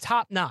to be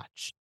top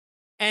notch.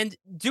 And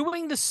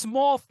doing the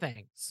small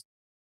things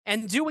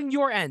and doing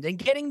your end and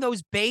getting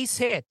those base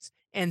hits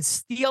and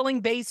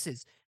stealing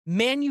bases,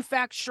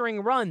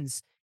 manufacturing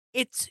runs,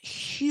 it's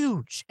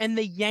huge. And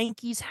the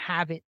Yankees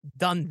haven't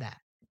done that.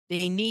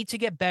 They need to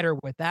get better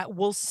with that.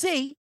 We'll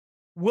see.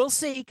 We'll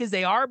see, because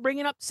they are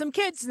bringing up some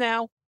kids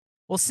now.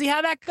 We'll see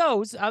how that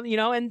goes,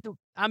 and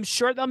I'm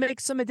sure they'll make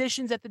some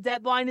additions at the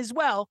deadline as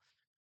well.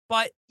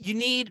 But you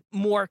need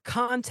more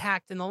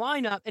contact in the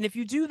lineup. And if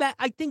you do that,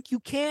 I think you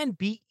can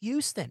beat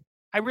Houston.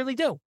 I really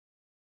do.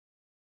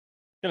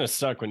 It's going to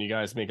suck when you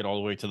guys make it all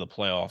the way to the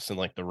playoffs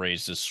and the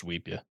Rays just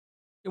sweep you.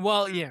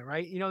 Well, yeah,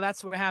 right.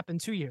 That's what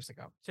happened 2 years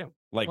ago, too.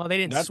 Well, they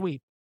didn't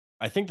sweep.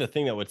 I think the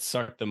thing that would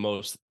suck the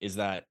most is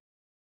that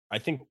I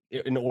think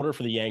in order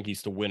for the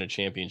Yankees to win a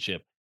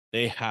championship,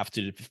 they have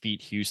to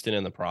defeat Houston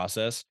in the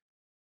process.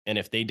 And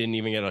if they didn't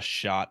even get a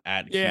shot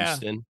at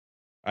Houston,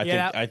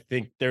 I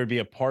think there would be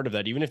a part of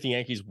that. Even if the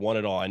Yankees won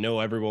it all, I know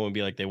everyone would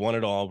be like, they won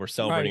it all, we're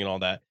celebrating and all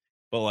that.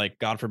 But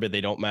God forbid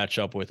they don't match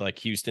up with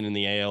Houston in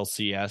the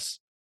ALCS,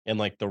 and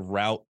the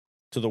route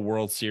to the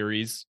World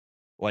Series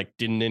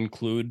didn't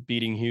include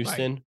beating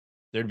Houston. Right.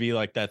 There'd be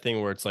that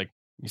thing where it's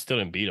you still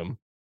didn't beat them.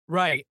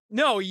 Right.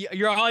 No,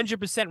 you're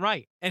 100%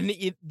 right. And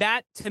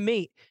that, to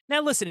me,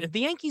 now listen, if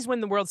the Yankees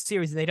win the World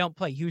Series and they don't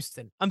play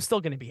Houston, I'm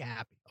still going to be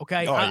happy.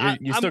 Okay. Oh,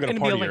 you're still going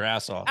to party your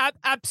ass off.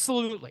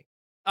 Absolutely.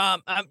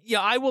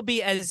 I will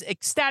be as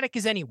ecstatic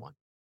as anyone.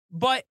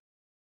 But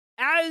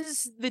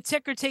as the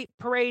ticker tape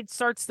parade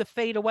starts to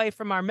fade away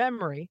from our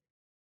memory,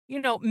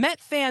 Met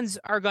fans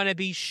are going to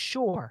be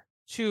sure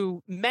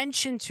to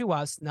mention to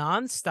us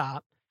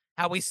nonstop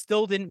how we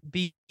still didn't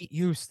beat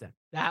Houston.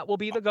 That will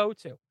be the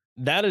go-to.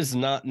 That is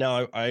not.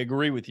 Now, I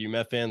agree with you.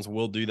 Met fans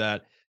will do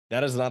that.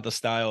 That is not the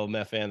style of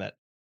Met fan that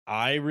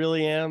I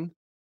really am.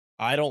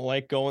 I don't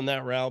like going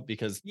that route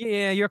because...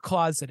 Yeah, you're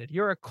closeted.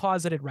 You're a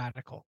closeted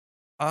radical.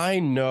 I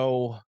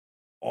know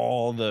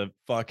all the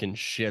fucking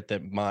shit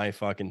that my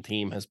fucking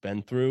team has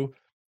been through,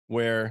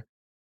 where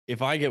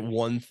if I get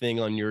one thing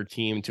on your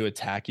team to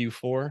attack you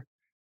for,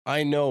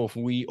 I know if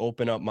we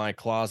open up my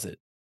closet,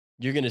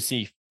 you're going to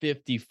see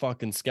 50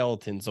 fucking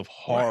skeletons of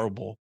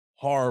horrible,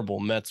 horrible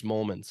Mets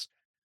moments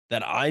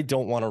that I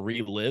don't want to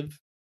relive.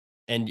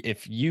 And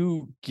if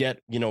you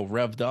get,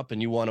 revved up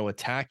and you want to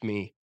attack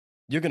me,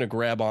 you're going to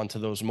grab onto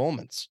those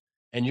moments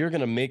and you're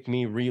going to make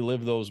me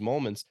relive those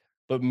moments.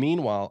 But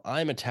meanwhile,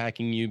 I'm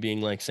attacking you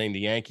being saying the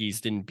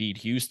Yankees didn't beat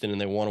Houston and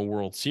they won a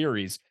World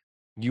Series.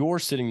 You're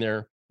sitting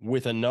there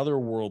with another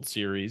World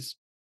Series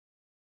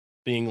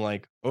being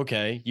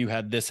okay, you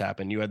had this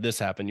happen. You had this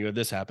happen. You had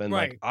this happen.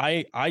 Right.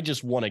 I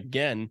just won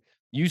again.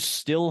 You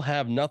still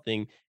have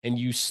nothing, and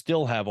you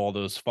still have all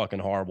those fucking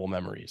horrible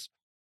memories.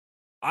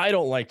 I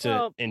don't like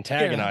to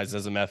antagonize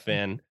as a Met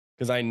fan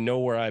because I know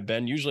where I've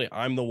been. Usually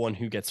I'm the one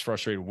who gets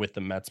frustrated with the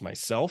Mets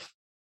myself.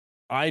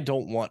 I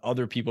don't want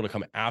other people to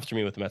come after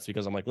me with the Mets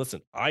because I'm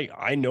listen,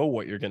 I know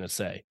what you're going to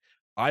say.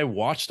 I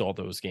watched all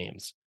those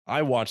games.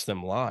 I watched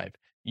them live.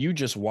 You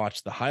just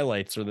watched the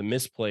highlights or the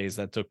misplays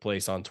that took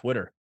place on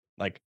Twitter.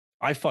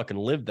 I fucking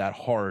lived that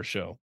horror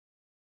show.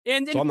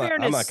 And so I'm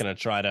not going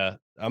to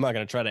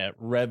try to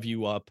rev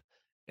you up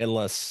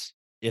unless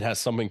it has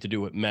something to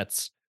do with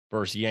Mets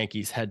versus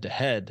Yankees head to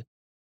head.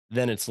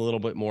 Then it's a little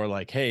bit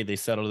more hey, they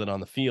settled it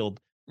on the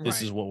field.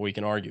 This is what we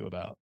can argue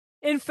about.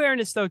 In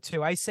fairness, though,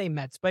 too, I say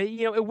Mets, but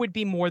it would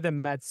be more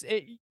than Mets.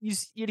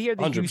 You'd hear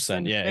the 100%,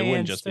 Houston fans, it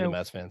wouldn't just be the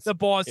Mets fans, the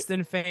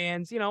Boston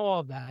fans, all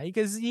of that,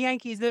 because the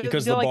Yankees,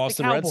 because the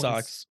Boston Red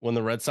Sox, when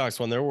the Red Sox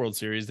won their World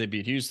Series, they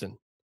beat Houston.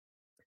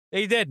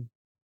 They did,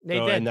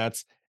 and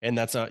that's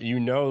that's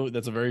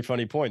a very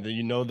funny point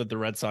that that the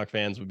Red Sox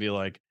fans would be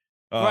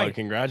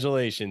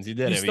congratulations, you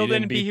did it. You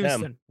didn't beat them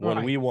Houston.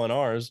 When we won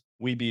ours,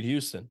 we beat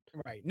Houston.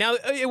 Right. Now,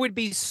 it would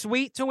be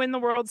sweet to win the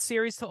World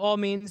Series to all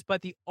means,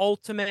 but the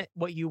ultimate,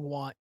 what you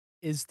want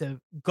is to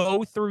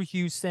go through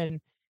Houston,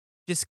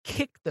 just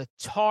kick the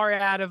tar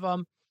out of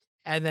them,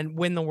 and then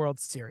win the World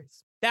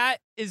Series. That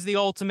is the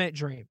ultimate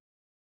dream.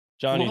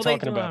 John, you're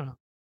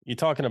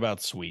talking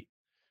about sweet.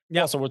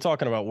 Yeah. Also, we're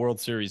talking about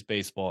World Series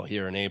baseball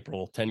here in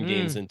April, 10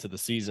 games into the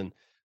season.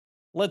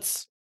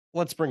 Let's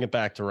bring it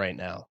back to right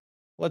now.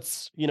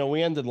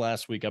 We ended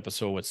last week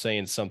episode with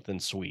saying something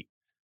sweet.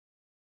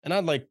 And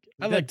I'd like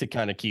to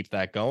kind of keep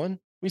that going.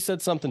 We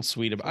said something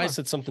sweet about, I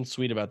said something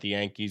sweet about the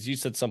Yankees. You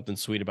said something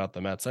sweet about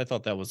the Mets. I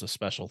thought that was a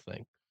special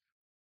thing.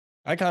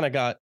 I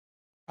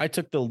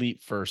took the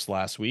leap first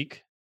last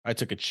week. I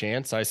took a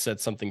chance. I said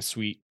something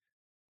sweet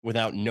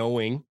without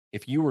knowing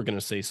if you were going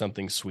to say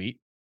something sweet.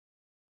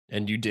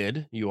 And you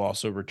did. You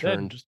also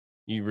returned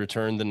You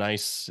returned the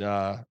nice.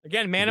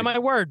 Again, man of my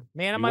word.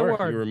 Man of my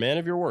word. You were a man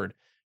of your word.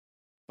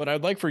 But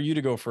I'd like for you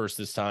to go first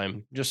this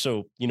time, just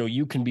so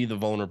you can be the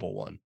vulnerable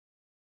one,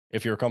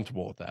 if you're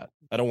comfortable with that.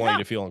 I don't want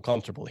you to feel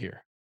uncomfortable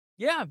here.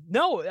 Yeah,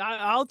 no,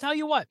 I'll tell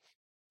you what.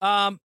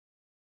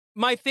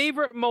 My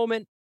favorite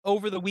moment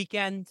over the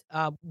weekend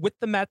with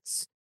the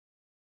Mets.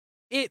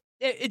 It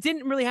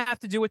didn't really have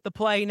to do with the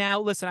play. Now,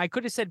 listen, I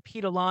could have said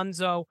Pete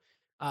Alonso.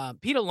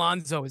 Pete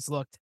Alonso has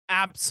looked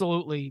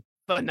absolutely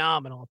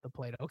phenomenal at the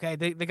plate. Okay,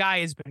 the guy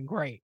has been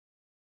great,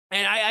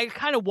 and I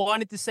kind of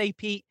wanted to say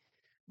Pete,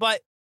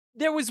 but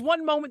there was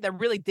one moment that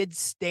really did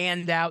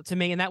stand out to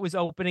me, and that was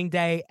opening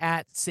day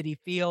at Citi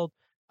Field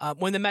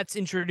when the Mets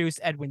introduced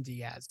Edwin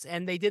Diaz,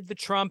 and they did the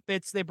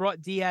trumpets. They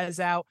brought Diaz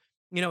out.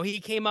 He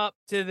came up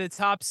to the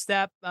top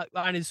step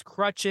on his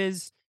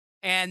crutches.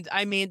 And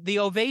I mean, the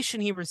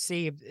ovation he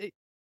received,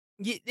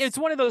 it's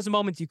one of those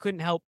moments you couldn't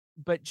help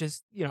but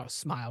just,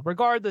 smile.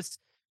 Regardless,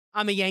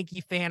 I'm a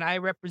Yankee fan. I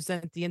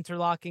represent the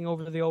interlocking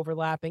over the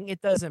overlapping.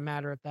 It doesn't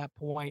matter at that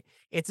point.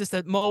 It's just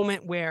a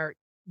moment where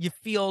you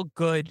feel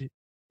good,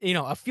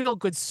 a feel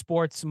good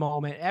sports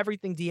moment.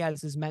 Everything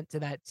Diaz has meant to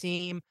that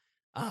team.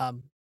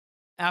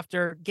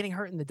 After getting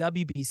hurt in the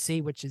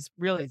WBC, which is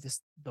really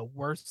just the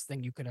worst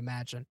thing you could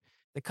imagine.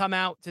 To come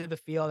out to the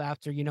field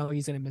after he's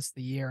going to miss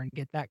the year and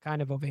get that kind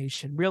of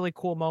ovation. Really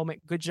cool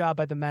moment. Good job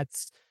by the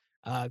Mets.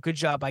 Good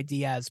job by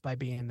Diaz by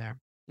being there.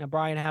 Now,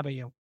 Brian, how about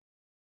you?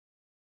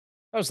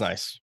 That was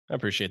nice. I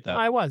appreciate that.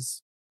 I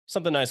was.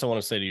 Something nice I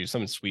want to say to you,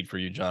 something sweet for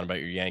you, John, about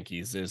your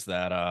Yankees is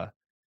that,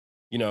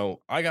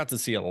 I got to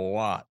see a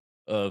lot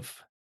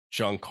of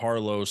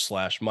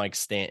Giancarlo / Mike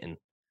Stanton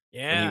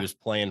when he was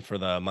playing for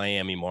the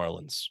Miami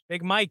Marlins.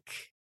 Big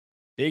Mike.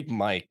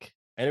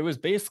 And it was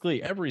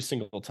basically every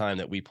single time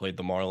that we played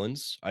the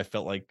Marlins, I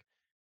felt like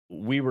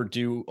we were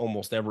due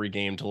almost every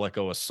game to let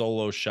go a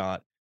solo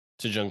shot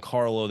to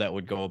Giancarlo that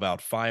would go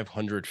about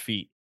 500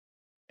 feet.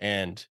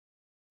 And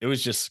it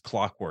was just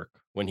clockwork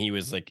when he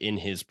was like in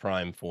his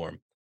prime form.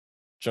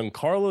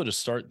 Giancarlo to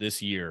start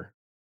this year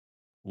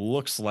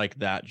looks like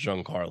that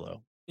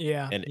Giancarlo.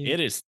 Yeah. And it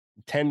is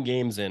 10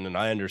 games in, and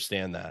I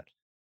understand that.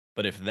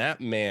 But if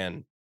that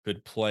man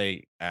could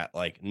play at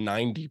like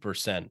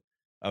 90%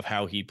 of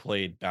how he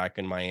played back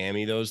in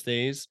Miami those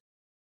days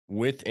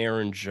with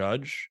Aaron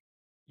Judge,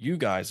 you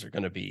guys are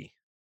going to be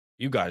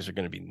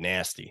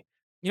nasty.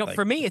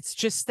 For me, it's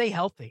just stay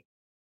healthy.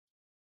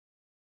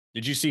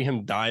 Did you see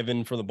him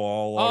diving for the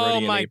ball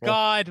already? Oh my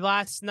God.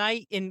 Last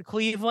night in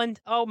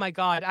Cleveland. Oh my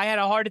God. I had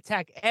a heart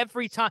attack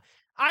every time.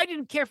 I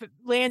didn't care if it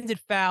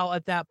landed foul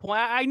at that point.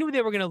 I knew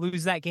they were going to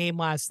lose that game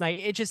last night.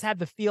 It just had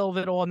the feel of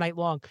it all night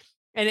long.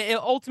 And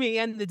ultimately, at the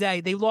end of the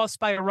day, they lost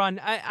by a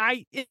run.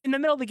 I in the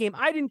middle of the game,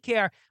 I didn't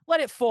care. Let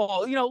it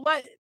fall.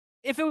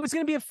 If it was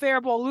going to be a fair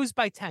ball, lose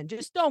by 10.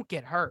 Just don't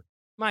get hurt.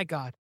 My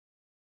God.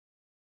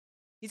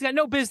 He's got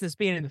no business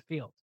being in the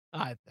field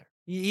either.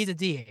 He's a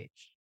DH.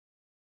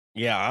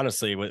 Yeah,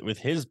 honestly, with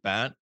his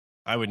bat,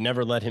 I would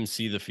never let him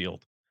see the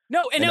field.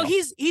 No,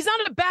 he's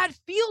not a bad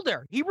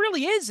fielder. He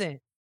really isn't.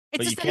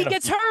 It's just that he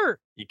gets hurt.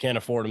 You can't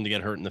afford him to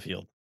get hurt in the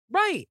field.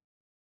 Right.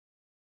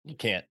 You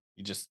can't.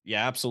 You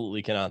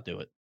absolutely cannot do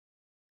it.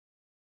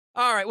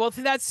 All right. Well,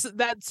 that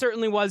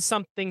certainly was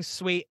something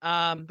sweet.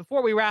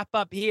 Before we wrap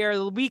up here,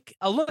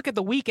 a look at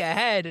the week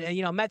ahead.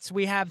 Mets,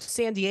 we have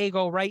San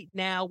Diego right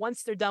now.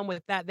 Once they're done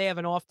with that, they have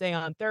an off day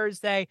on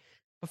Thursday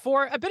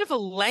before a bit of a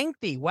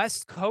lengthy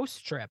West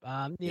Coast trip.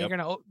 You're going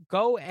to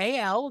go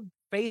AL,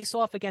 face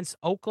off against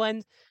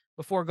Oakland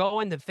before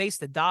going to face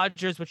the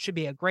Dodgers, which should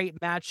be a great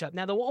matchup.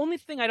 Now, the only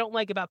thing I don't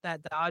like about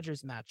that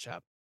Dodgers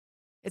matchup,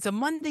 it's a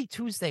Monday,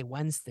 Tuesday,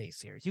 Wednesday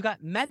series. You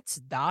got Mets,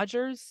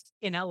 Dodgers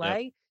in LA,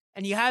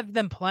 and you have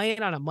them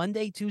playing on a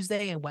Monday,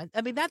 Tuesday, and Wednesday.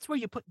 I mean, that's where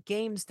you put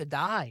games to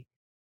die.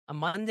 A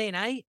Monday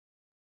night?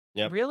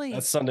 Yeah, really?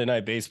 That's Sunday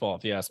night baseball,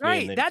 if you ask me.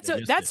 Right.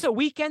 That's a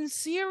weekend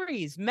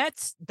series.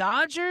 Mets,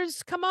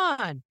 Dodgers, come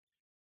on.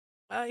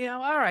 All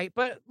right.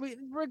 But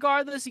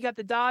regardless, you got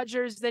the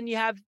Dodgers. Then you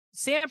have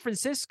San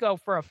Francisco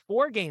for a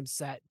 4-game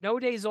set. No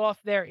days off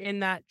there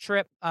in that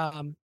trip.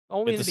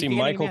 Only to see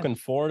Michael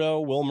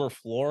Conforto, Wilmer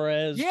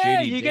Flores,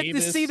 yeah, JD you Davis. get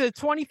to see the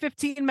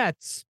 2015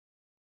 Mets.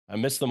 I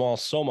miss them all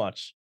so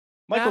much.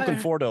 Michael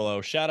Conforto,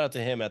 though, shout out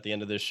to him at the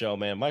end of this show,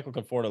 man. Michael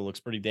Conforto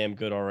looks pretty damn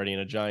good already in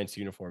a Giants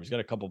uniform. He's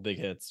got a couple big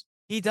hits.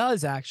 He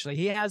does, actually.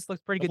 He has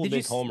looked pretty good.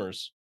 Big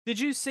homers. Did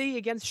you see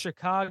against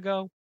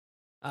Chicago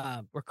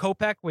where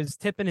Kopech was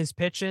tipping his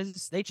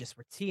pitches? They just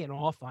were teeing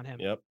off on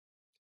him. Yep.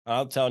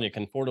 I'm telling you,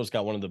 Conforto's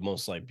got one of the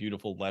most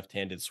beautiful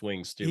left-handed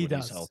swings too.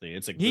 He's healthy.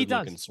 It's a good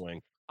looking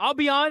swing. I'll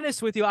be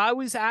honest with you. I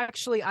was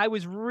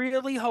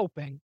really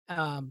hoping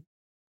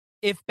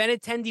if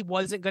Benintendi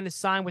wasn't going to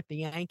sign with the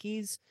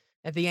Yankees,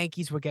 that the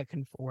Yankees would get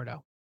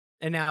Conforto.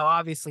 And now,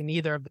 obviously,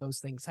 neither of those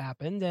things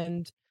happened.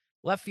 And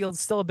left field's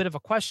still a bit of a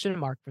question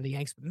mark for the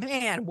Yanks. But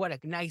man, what a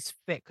nice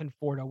fit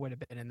Conforto would have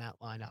been in that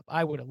lineup.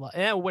 I would have loved,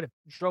 and it would have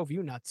drove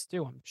you nuts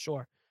too, I'm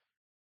sure.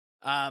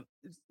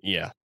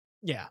 Yeah.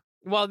 Yeah.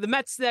 Well, the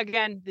Mets,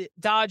 again, the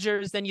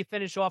Dodgers, then you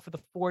finish off with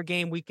a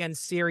 4-game weekend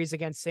series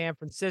against San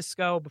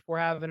Francisco before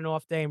having an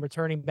off day and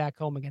returning back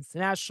home against the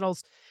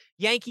Nationals.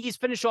 Yankees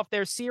finish off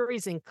their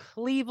series in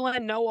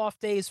Cleveland. No off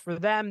days for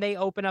them. They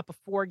open up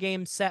a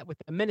 4-game set with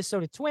the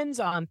Minnesota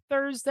Twins on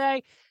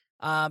Thursday.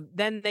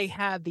 Then they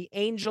have the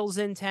Angels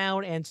in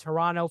town and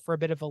Toronto for a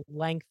bit of a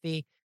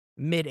lengthy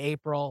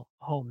mid-April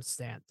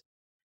homestand.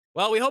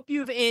 Well, we hope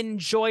you've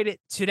enjoyed it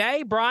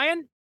today.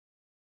 Brian,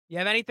 you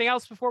have anything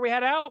else before we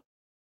head out?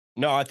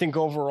 No, I think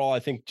overall,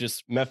 I think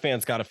just Met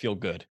fans got to feel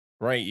good,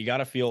 right? You got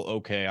to feel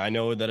okay. I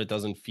know that it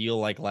doesn't feel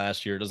like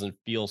last year. It doesn't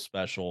feel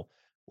special.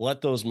 Let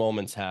those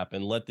moments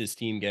happen. Let this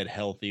team get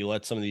healthy.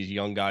 Let some of these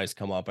young guys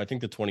come up. I think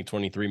the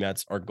 2023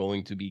 Mets are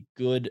going to be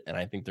good, and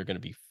I think they're going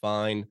to be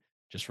fine.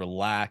 Just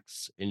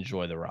relax,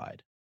 enjoy the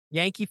ride.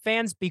 Yankee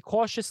fans, be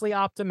cautiously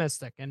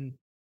optimistic and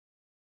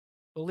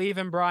believe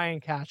in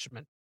Brian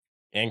Cashman.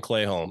 And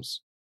Clay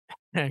Holmes.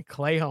 And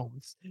Clay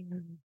Holmes.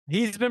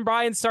 He's been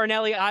Brian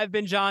Sarnelli. I've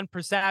been John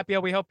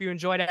Persapio. We hope you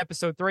enjoyed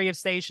episode 3 of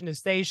Station to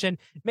Station.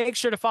 Make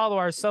sure to follow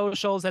our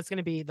socials. That's going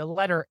to be the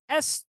letter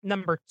S,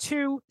 number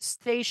 2,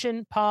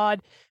 Station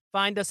Pod.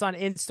 Find us on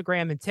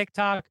Instagram and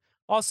TikTok.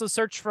 Also,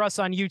 search for us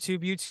on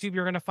YouTube.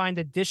 You're going to find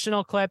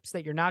additional clips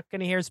that you're not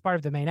going to hear as part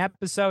of the main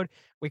episode.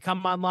 We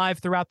come on live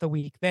throughout the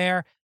week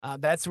there.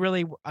 That's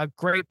really a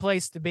great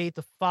place to be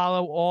to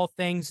follow all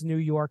things New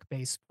York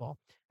baseball.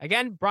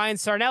 Again, Brian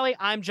Sarnelli,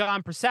 I'm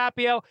John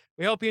Persapio.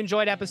 We hope you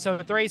enjoyed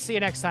episode 3. See you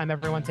next time,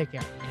 everyone. Take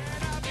care.